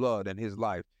Jesus' blood and His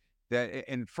life. That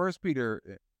in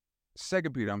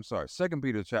Second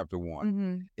Peter chapter 1,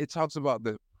 Mhm. it talks about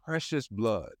the precious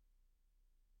blood.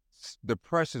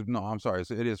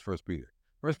 It is First Peter.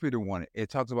 First Peter 1, it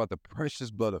talks about the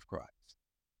precious blood of Christ.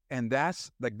 And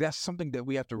that's something that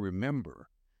we have to remember,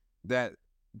 that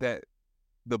the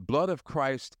blood of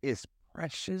Christ is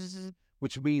precious,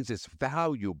 which means it's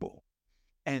valuable.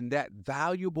 And that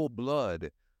valuable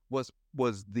blood was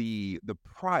the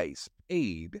price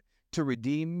paid to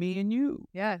redeem me and you.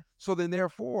 Yeah. So then,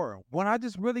 therefore, when I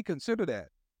just really consider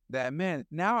that man,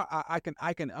 now I can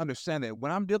understand that when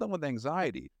I'm dealing with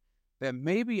anxiety, that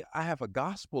maybe I have a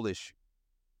gospel issue.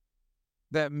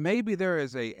 That maybe there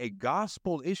is a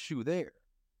gospel issue there,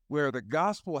 where the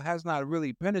gospel has not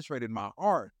really penetrated my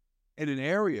heart in an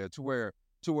area to where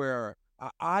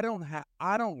I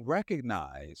don't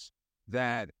recognize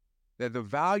that the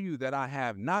value that I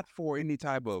have, not for any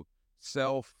type of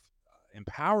self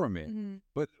empowerment, Mhm.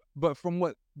 but from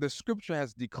what the Scripture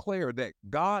has declared that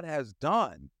God has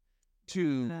done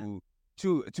to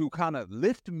kind of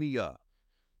lift me up.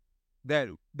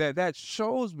 That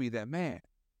shows me that, man,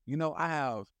 if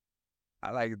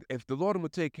the Lord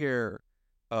would take care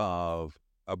of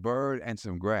a bird and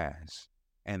some grass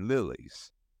and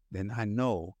lilies, then I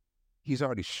know He's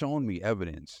already shown me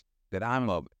evidence that I'm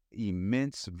of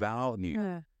immense value.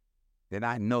 Yeah. Then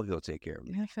I know He'll take care of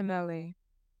me. Definitely.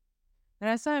 And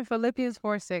I saw in Philippians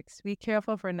 4:6, be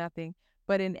careful for nothing,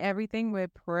 but in everything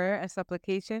with prayer and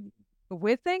supplication,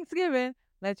 with thanksgiving,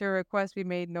 let your requests be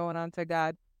made known unto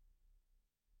God.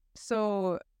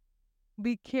 So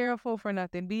be careful for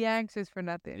nothing, be anxious for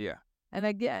nothing. Yeah. And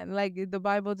again, like the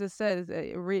Bible just says,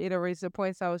 it reiterates the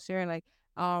points I was sharing, like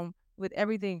with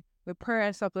everything, with prayer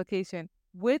and supplication,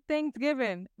 with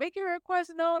thanksgiving, make your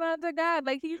request known unto God.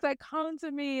 Like He's like, come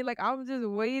to me, like I'm just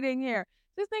waiting here.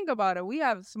 Just think about it. We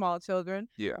have small children.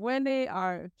 Yeah. When they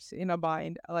are in a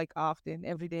bind, like often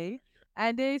every day,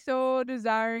 and they so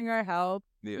desiring our help,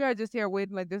 Yeah. We are just here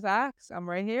waiting, like, just ask. I'm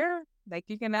right here. Like,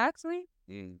 you can ask me.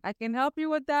 Mm. I can help you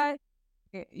with that.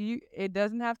 It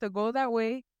doesn't have to go that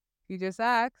way. You just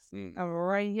ask. Mm. I'm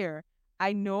right here.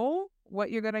 I know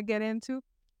what you're gonna get into.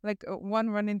 Like, one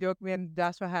running joke me and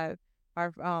Joshua had,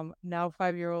 our now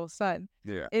 5-year-old son,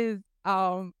 Yeah. is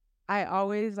I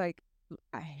always, like,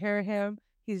 I hear him,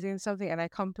 he's doing something, and I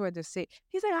come to it to say,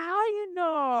 he's like, how you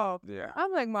know? Yeah.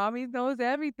 I'm like, mommy knows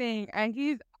everything, and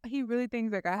he really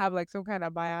thinks like I have like some kind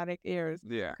of bionic ears,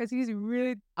 Yeah. because he's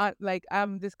really like,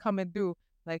 I'm just coming through,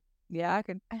 like, yeah, I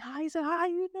can. And he said, how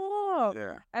you know?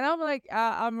 Yeah. And I'm like,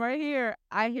 I'm right here.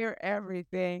 I hear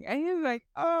everything. And he's like,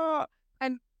 oh.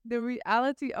 And the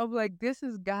reality of, like, this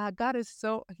is God. God is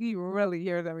he really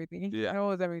hears everything. He Yeah.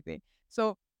 knows everything.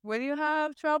 So when you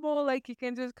have trouble, like, you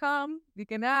can just come, you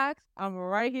can ask. I'm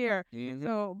right here. Mhm.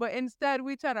 So, but instead,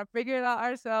 we try to figure it out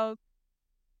ourselves.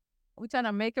 We trying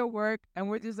to make it work, and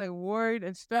we're just like worried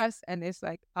and stressed. And it's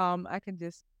like, I can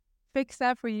just fix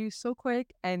that for you so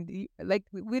quick, and like,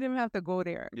 we didn't have to go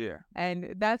there. Yeah.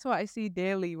 And that's what I see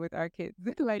daily with our kids.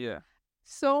 Like, Yeah.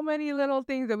 so many little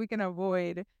things that we can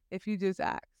avoid if you just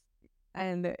ask.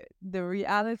 And the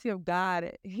reality of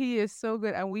God, He is so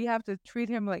good, and we have to treat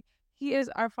Him like He is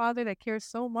our Father that cares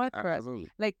so much for us. Absolutely.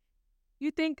 Like, you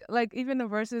think, like, even the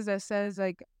verses that says,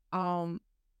 like, how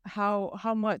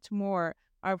much more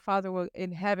our Father will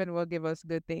in heaven will give us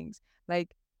good things.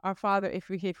 Like, our Father, if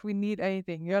we need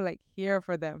anything, you're like here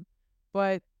for them.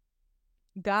 But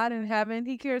God in heaven,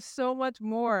 He cares so much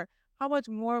more. How much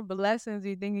more blessings do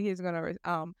you think He's gonna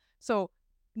so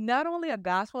not only a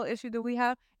gospel issue that we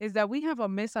have is that we have a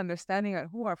misunderstanding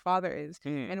of who our Father is,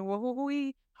 Mm.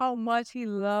 and how much He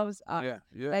loves us. Yeah.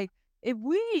 Yeah. Like, if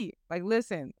we, like,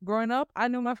 listen, growing up, I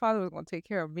knew my father was gonna take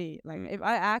care of me. Like, Mm. if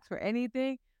I asked for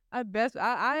anything,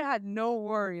 I had no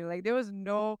worry. Like, there was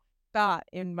no thought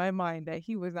in my mind that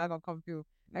he was not gonna come through.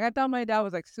 Like, I thought my dad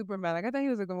was like Superman. Like, I thought he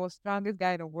was like the most strongest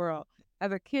guy in the world.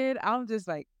 As a kid, I'm just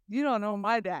like, you don't know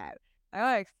my dad.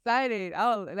 I'm excited.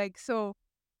 So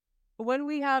when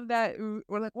we have that,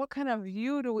 we're like, what kind of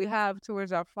view do we have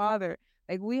towards our father?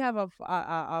 Like, we have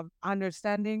a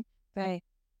understanding that,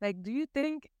 like, do you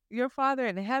think your father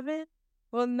in heaven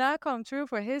will not come true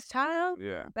for his child?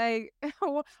 Yeah. Like,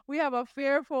 we have a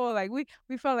fearful, like, we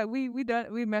felt like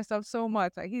we messed up so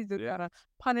much. Like, he's just Yeah. gonna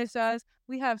punish us.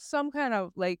 We have some kind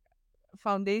of, like,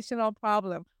 foundational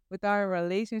problem with our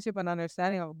relationship and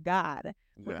understanding of God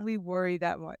when Yeah. we worry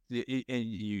that much. And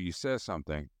you said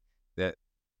something that,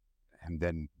 and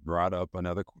then brought up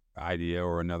another idea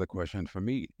or another question for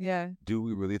me. Yeah. Do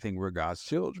we really think we're God's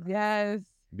children? Yes.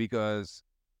 Because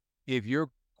if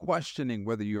you're questioning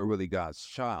whether you're really God's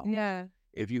child, Yeah.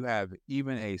 if you have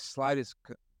even a slightest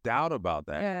doubt about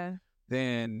that, Yeah.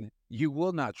 then you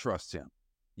will not trust Him.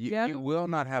 Yeah. You will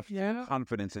not have Yeah.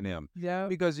 confidence in Him, Yeah.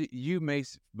 because you may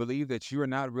believe that you are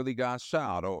not really God's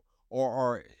child,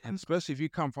 or and especially if you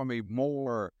come from a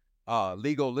more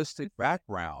legalistic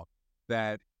background,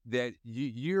 that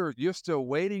you're still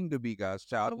waiting to be God's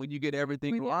child when you get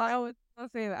everything right. I would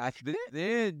say that.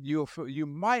 Then you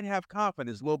might have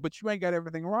confidence, Lord, but you ain't got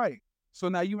everything right. So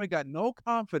now you ain't got no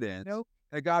confidence Nope.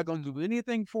 that God gonna do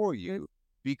anything for you,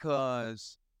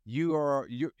 because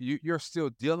you're still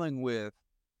dealing with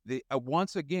the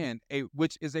once again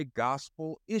which is a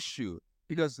gospel issue,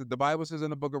 because the Bible says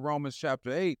in the book of Romans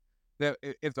chapter 8 that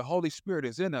if the Holy Spirit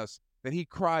is in us, that He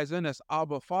cries in us,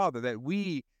 Abba, Father, that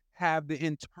we have the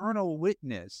internal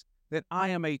witness that I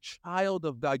am a child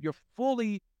of God. You're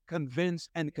fully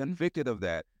convinced and convicted of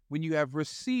that when you have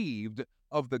received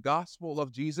of the gospel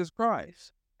of Jesus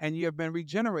Christ, and you have been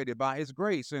regenerated by His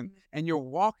grace, and you're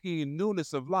walking in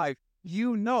newness of life.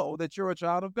 You know that you're a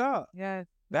child of God. Yes.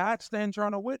 That's the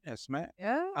internal witness, man.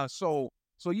 Yeah. So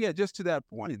yeah, just to that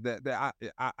point, that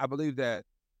I believe that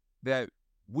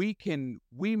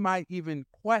we might even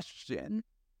question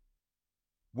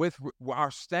with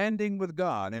our standing with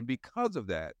God, and because of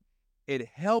that, it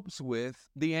helps with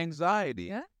the anxiety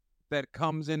Yeah. that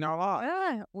comes in our lives.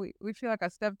 Yeah. We feel like a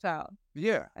stepchild,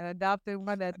 Yeah, an adopted one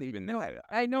I that, didn't even know that.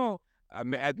 I know. I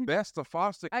mean, at best, a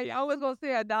foster. I always gonna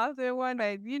say adopted one,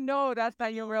 like, that's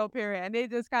not your real parent, and they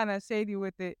just kind of shade you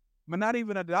with it. But not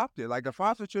even adopted. Like, the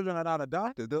foster children are not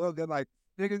adopted. They're like,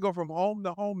 they can go from home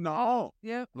to home to home.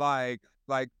 Yep. Like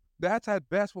that's at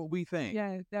best what we think. Yeah,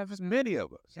 There's definitely. many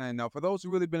of us, and for those who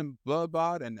really been blood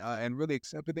bought and really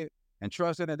accepted it and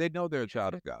trusted it, they know they're a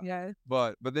child of God. Yeah.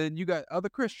 But then you got other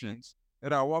Christians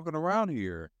that are walking around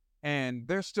here and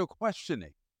they're still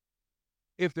questioning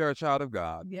if they're a child of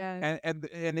God. Yeah. And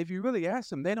if you really ask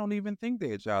them, they don't even think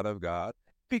they're a child of God,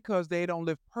 because they don't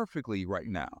live perfectly right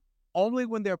now. Only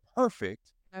when they're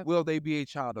perfect will they be a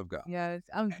child of God? Yes.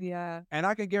 Yeah. And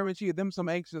I can guarantee you, them some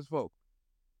anxious folk.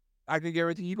 I can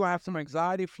guarantee you're going to have some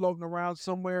anxiety floating around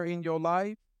somewhere in your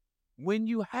life when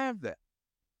you have that.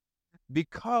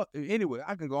 Because, anyway,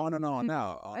 I can go on and on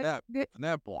now on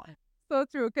that point. So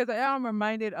true, because I am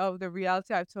reminded of the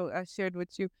reality I shared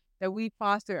with you that we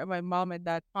fostered, my mom and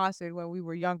dad fostered when we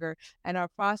were younger, and our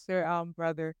foster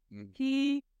brother, Mm.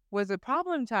 he was a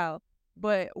problem child,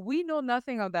 but we know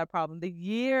nothing of that problem. The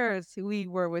years we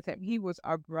were with him, he was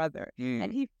our brother,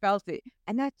 and he felt it,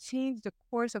 and that changed the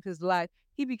course of his life.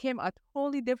 He became a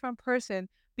totally different person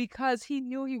because he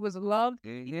knew he was loved,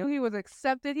 he knew he was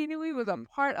accepted, he knew he was a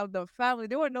part of the family.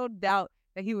 There was no doubt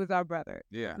that he was our brother.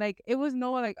 Yeah. Like, it was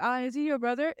no like, is he your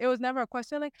brother? It was never a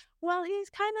question like, well, he's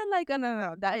kind of like,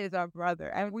 no, that is our brother.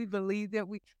 And we believed it.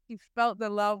 He felt the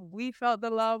love. We felt the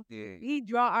love. Yeah. He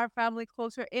draw our family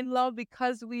closer in love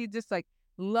because we just like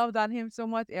loved on him so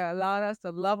much. It allowed us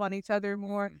to love on each other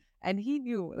more. And he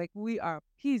knew like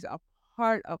he's a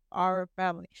part of our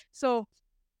family. So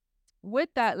with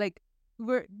that, like,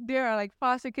 there are like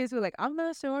foster kids who are like, I'm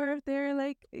not sure if they're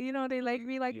like, they like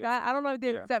me like that. I don't know if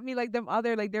they accept me like them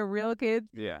other, like they're real kids.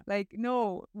 Yeah. Like,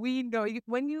 no, we know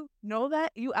when you know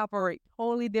that, you operate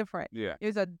totally different. Yeah.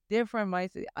 There's a different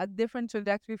mindset, a different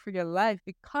trajectory for your life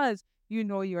because you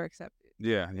know you're accepted.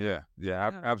 Yeah.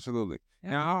 Absolutely.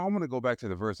 Yeah. Now, I want to go back to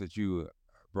the verse that you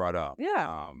brought up.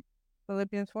 Yeah.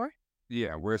 Philippians 4.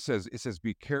 Yeah, where it says,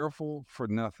 be careful for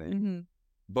nothing, Mm-hmm.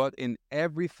 but in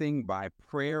everything by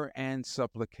prayer and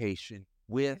supplication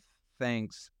with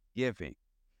thanksgiving.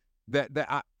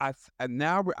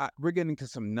 Now we're getting to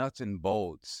some nuts and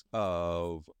bolts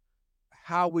of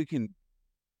how we can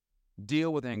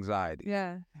deal with anxiety.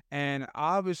 Yeah. And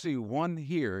obviously one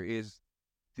here is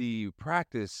the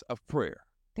practice of prayer.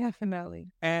 Definitely.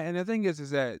 And the thing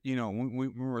is that,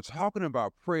 when we're talking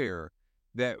about prayer,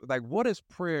 that like, what does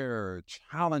prayer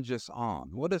challenge us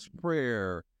on? What does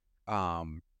prayer,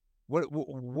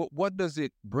 what does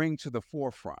it bring to the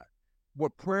forefront?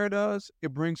 What prayer does,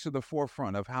 it brings to the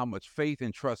forefront of how much faith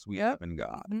and trust we have in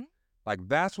God. Mm-hmm. Like,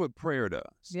 that's what prayer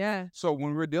does. Yeah. So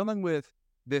when we're dealing with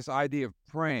this idea of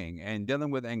praying and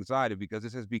dealing with anxiety, because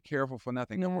it says be careful for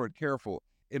nothing, the word careful,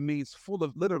 it means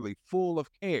literally full of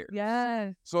care.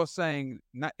 Yes. So it's saying,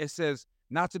 it says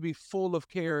not to be full of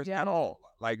cares at all.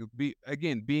 Like,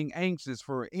 being anxious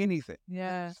for anything.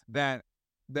 Yeah. That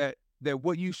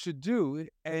what you should do,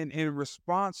 and in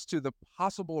response to the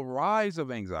possible rise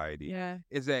of anxiety,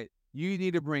 is that you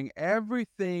need to bring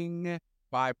everything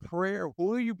by prayer.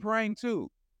 Who are you praying to?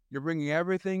 You're bringing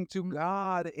everything to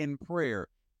God in prayer,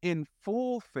 in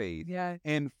full faith,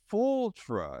 in full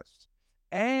trust,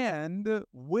 and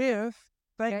with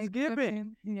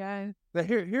thanksgiving. Yeah. Now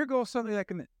here goes something that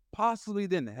can possibly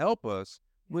then help us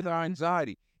with our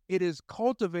anxiety. It is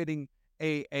cultivating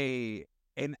an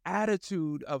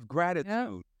attitude of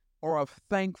gratitude or of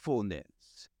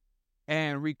thankfulness,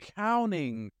 and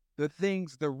recounting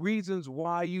the reasons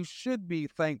why you should be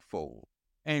thankful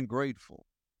and grateful.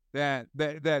 And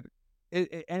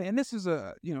this is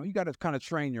you got to kind of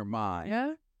train your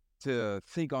mind to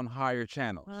think on higher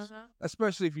channels,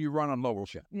 especially if you run on lower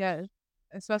channels. Yes,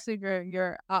 especially if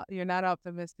you're not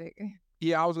optimistic.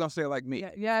 Yeah, I was gonna say like me.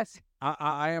 Yes,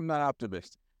 I am not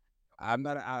optimistic. I'm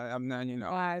not. I'm not.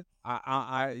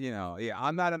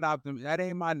 I'm not an optimist. That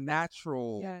ain't my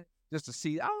natural. Just to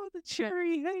see, the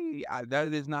cherry. Hey,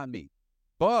 that is not me.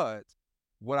 But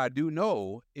what I do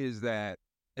know is that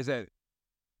whether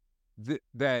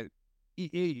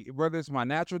it's my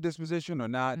natural disposition or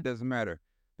not, it doesn't matter.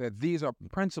 That these are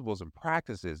principles and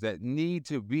practices that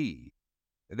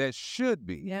should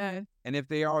be, and if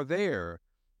they are there,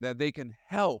 that they can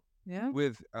help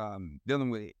with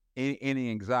dealing with any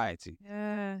anxiety.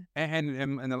 And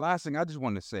the last thing I just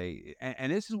want to say,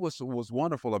 and this is what's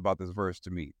wonderful about this verse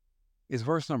to me, is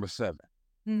verse number 7,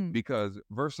 because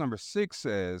verse number 6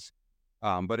 says,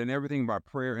 but in everything by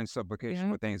prayer and supplication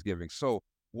with thanksgiving. So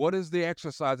what is the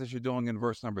exercise that you're doing in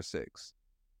verse number 6?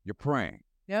 You're praying.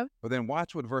 Yep. But then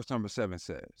watch what verse number 7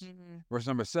 says. Verse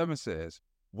number 7 says,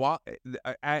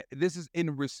 this is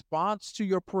in response to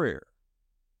your prayer,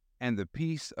 and the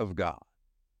peace of God,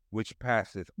 which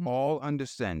passeth all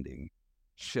understanding,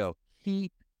 shall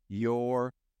keep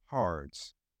your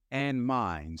hearts and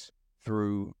minds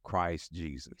through Christ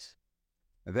Jesus.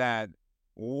 That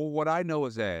what I know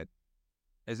is that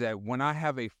when I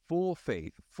have a full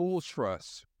faith, full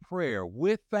trust, prayer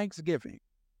with thanksgiving,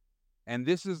 and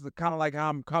this is the kind of like how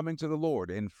I'm coming to the Lord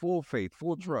in full faith,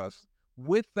 full trust,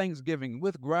 with thanksgiving,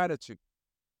 with gratitude,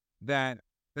 that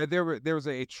there's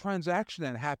a transaction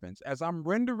that happens as I'm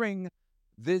rendering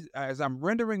this, as I'm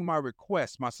rendering my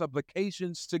requests, my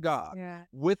supplications to God Yeah.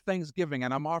 with thanksgiving,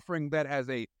 and I'm offering that as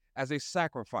a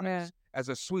sacrifice, Yeah. as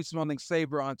a sweet smelling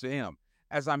savor unto Him,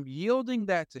 as I'm yielding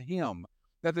that to Him,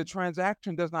 that the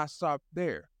transaction does not stop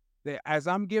there. That as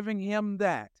I'm giving Him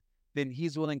that, then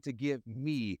He's willing to give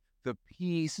me the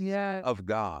peace Yeah. of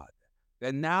God.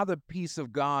 That now the peace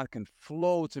of God can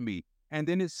flow to me. And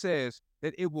then it says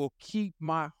that it will keep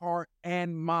my heart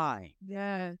and mind,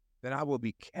 Yeah. that I will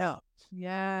be kept.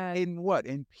 Yeah. In what?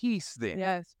 In peace then.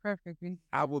 Yes. Perfectly.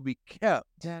 I will be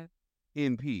kept Yeah.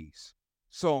 in peace.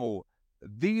 So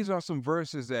these are some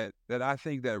verses that I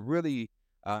think that really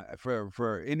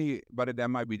for anybody that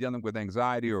might be dealing with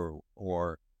anxiety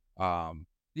or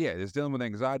is dealing with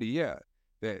anxiety,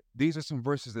 that these are some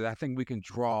verses that I think we can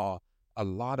draw a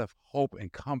lot of hope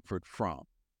and comfort from.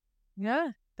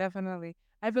 Yeah, definitely.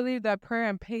 I believe that prayer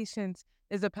and patience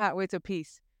is a pathway to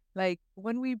peace. Like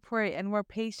when we pray and we're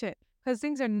patient, because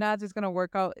things are not just going to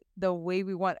work out the way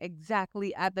we want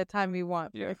exactly at the time we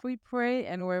want. But Yeah. if we pray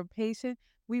and we're patient,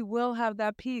 we will have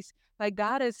that peace. Like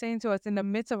God is saying to us in the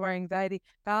midst of our anxiety,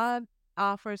 God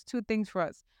offers two things for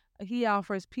us. He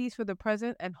offers peace for the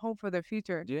present and hope for the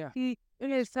future. Yeah. He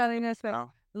is telling us that,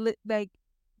 Wow. like,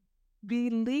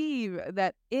 believe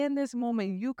that in this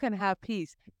moment you can have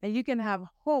peace and you can have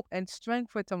hope and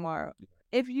strength for tomorrow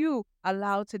if you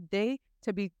allow today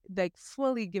to be like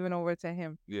fully given over to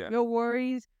Him. Yeah. Your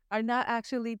worries are not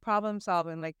actually problem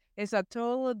solving. Like it's a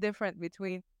total difference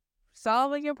between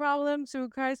solving your problems through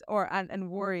Christ and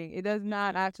worrying. It does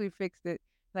not actually fix it.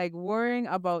 Like worrying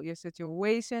about your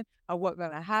situation or what's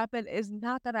gonna happen is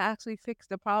not gonna actually fix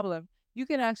the problem. You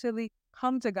can actually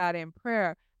come to God in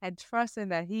prayer and trusting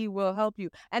that He will help you.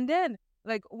 And then,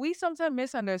 like, we sometimes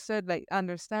misunderstood, like,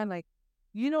 understand, like,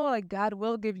 like, God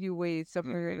will give you ways to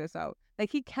figure this out.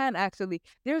 Like, He can actually,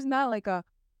 there's not like I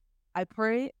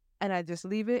pray and I just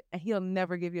leave it and He'll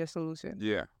never give you a solution.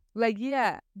 Yeah. Like,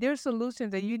 yeah, there's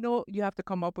solutions and you have to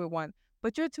come up with one.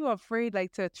 But you're too afraid,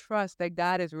 like, to trust that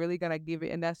God is really going to give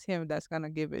it and that's Him that's going to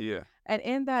give it. Yeah. And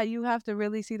in that, you have to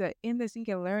really see that in this, you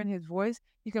can learn His voice,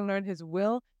 you can learn His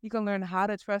will, you can learn how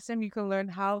to trust Him, you can learn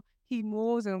how He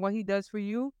moves and what He does for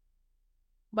you.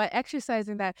 By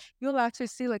exercising that, you'll actually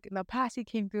see, like, in the past, He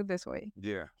came through this way.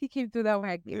 Yeah. He came through that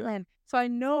way Yeah. again. So I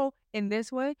know in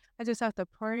this way, I just have to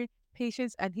pray,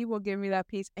 patience, and He will give me that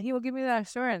peace and He will give me that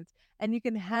assurance. And you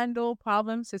can handle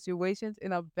problems, situations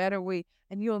in a better way,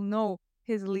 and you'll know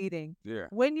His leading. Yeah.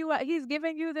 When He's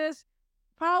giving you this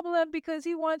problem because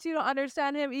He wants you to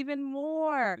understand Him even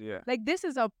more. Yeah. Like this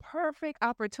is a perfect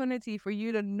opportunity for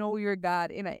you to know your God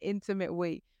in an intimate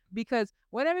way. Because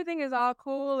when everything is all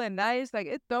cool and nice, like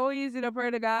it's so easy to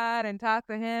pray to God and talk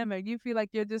to Him, and you feel like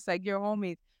you're just like your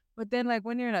homies. But then, like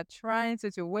when you're in a trying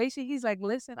situation, He's like,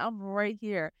 "Listen, I'm right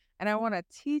here, and I want to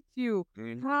teach you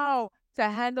how to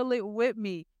handle it with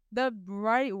me the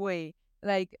right way."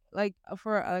 Like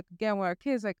for again, with our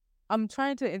kids, like I'm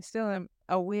trying to instill in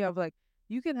a way of like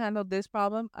you can handle this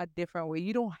problem a different way.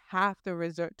 You don't have to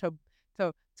resort to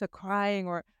crying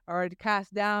or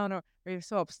cast down or you're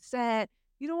so upset.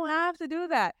 You don't have to do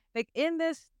that. Like in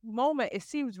this moment, it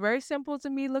seems very simple to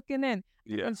me looking in.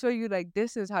 Yeah. And so you like,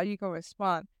 this is how you can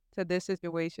respond to this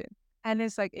situation. And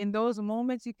it's like in those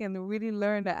moments, you can really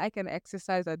learn that I can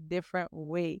exercise a different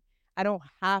way. I don't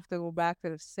have to go back to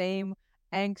the same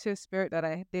anxious spirit that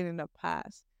I did in the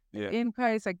past. Yeah. In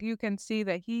Christ, like you can see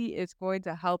that He is going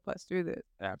to help us through this.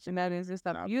 Absolutely. And that is just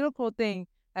a beautiful thing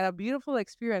and a beautiful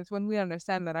experience when we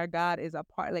understand that our God is a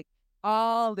part, like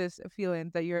all this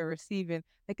feelings that you're receiving,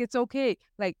 like it's okay.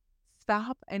 Like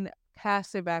stop and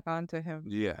cast it back onto Him.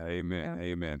 Yeah. Amen. Yeah.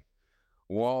 Amen.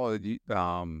 Well, do you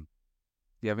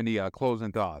have any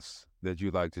closing thoughts that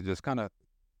you'd like to just kind of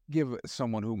give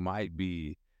someone who might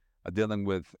be dealing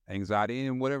with anxiety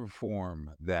in whatever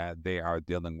form that they are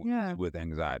dealing Yeah. with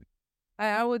anxiety?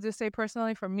 I would just say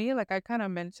personally for me, like I kind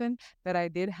of mentioned that I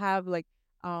did have like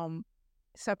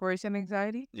separation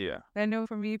anxiety. Yeah. And I know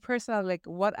for me personally, like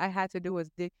what I had to do was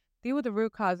deal with the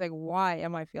root cause. Like, why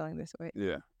am I feeling this way?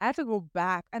 Yeah. I had to go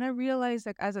back, and I realized,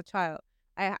 like, as a child,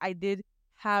 I did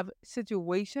have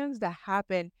situations that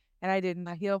happened, and I did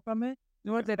not heal from it.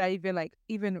 Nor did I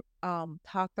even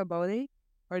talked about it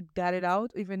or got it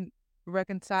out, even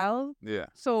reconciled. Yeah.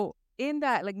 So in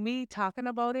that, like me talking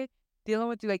about it, dealing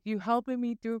with you, like you helping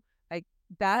me through like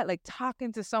that, like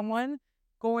talking to someone,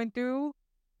 going through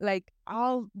like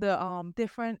all the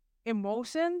different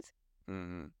emotions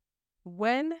Mm-hmm.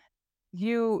 when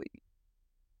you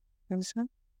understand?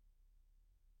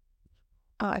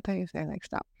 Oh, I thought you were saying like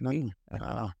stop.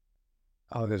 No.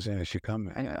 Oh, there's she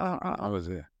coming. I was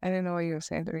there. I didn't know what you were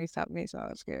saying to me, stop me, so I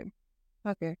was scared.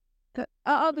 Okay.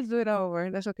 I'll just do it over.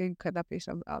 That's okay. Cut that piece.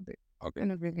 I'll do it Okay. in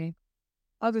the beginning.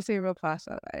 I'll just say real fast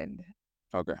and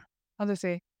Okay. I'll just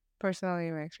say personally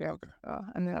my experience, Okay.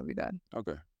 and then I'll be done.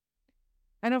 Okay.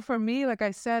 I know for me, like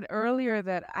I said earlier,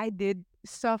 that I did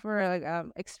suffer, like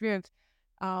experience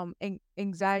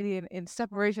anxiety and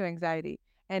separation anxiety.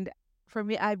 And for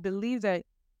me, I believe that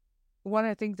one of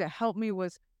the things that helped me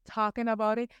was talking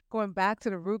about it, going back to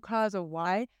the root cause of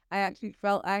why I actually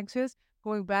felt anxious,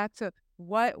 going back to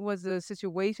what was the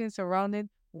situation surrounding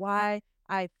why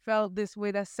I felt this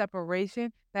way, that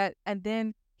separation, that, and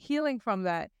then healing from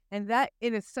that. And that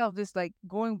in itself, just like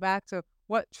going back to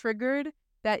what triggered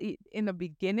that in the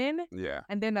beginning, Yeah.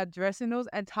 and then addressing those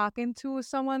and talking to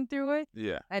someone through it.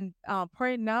 Yeah. And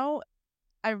right now,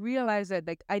 I realize that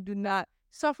like I do not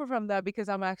suffer from that because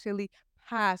I'm actually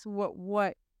past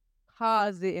what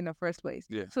caused it in the first place.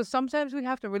 Yeah. So sometimes we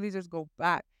have to really just go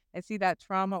back and see that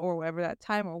trauma or whatever that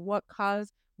time or what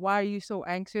caused, why are you so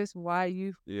anxious, why are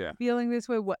you Yeah. feeling this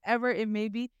way, whatever it may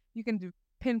be. You can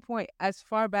pinpoint as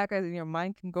far back as your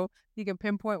mind can go. You can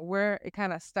pinpoint where it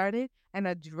kind of started and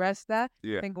address that.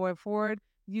 Yeah. Then going forward,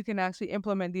 you can actually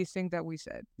implement these things that we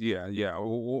said. Yeah. Yeah.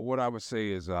 What I would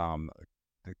say is, kind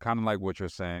of like what you're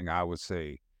saying, I would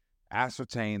say,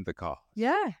 ascertain the cause.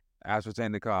 Yeah.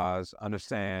 Ascertain the cause.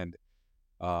 Understand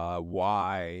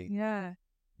why Yeah.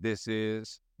 this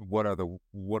is. What are the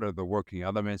working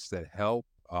elements that help?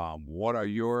 What are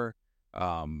your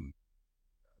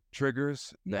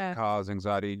triggers that Yeah. cause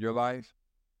anxiety in your life?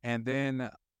 And then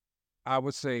I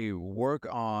would say work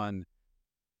on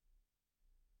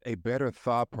a better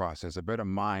thought process, a better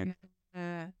mind,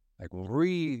 Yeah. like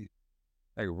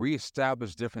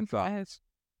reestablish different thoughts,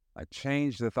 like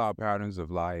change the thought patterns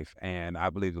of life. And I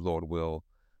believe the Lord will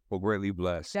greatly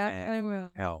bless and Definitely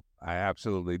will. help. I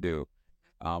absolutely do.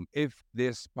 If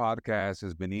this podcast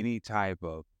has been any type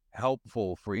of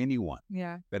helpful for anyone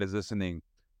Yeah. that is listening,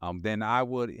 then I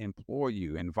would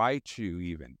invite you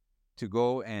even to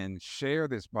go and share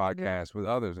this podcast with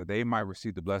others that they might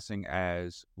receive the blessing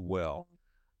as well.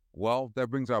 Well, that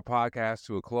brings our podcast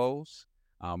to a close.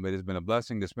 It has been a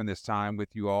blessing to spend this time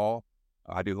with you all.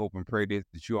 I do hope and pray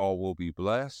that you all will be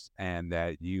blessed and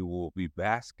that you will be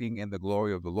basking in the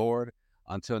glory of the Lord.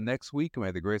 Until next week,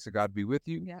 may the grace of God be with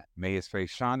you. Yeah. May his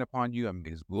face shine upon you and may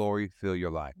his glory fill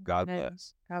your life. God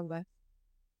bless. God bless.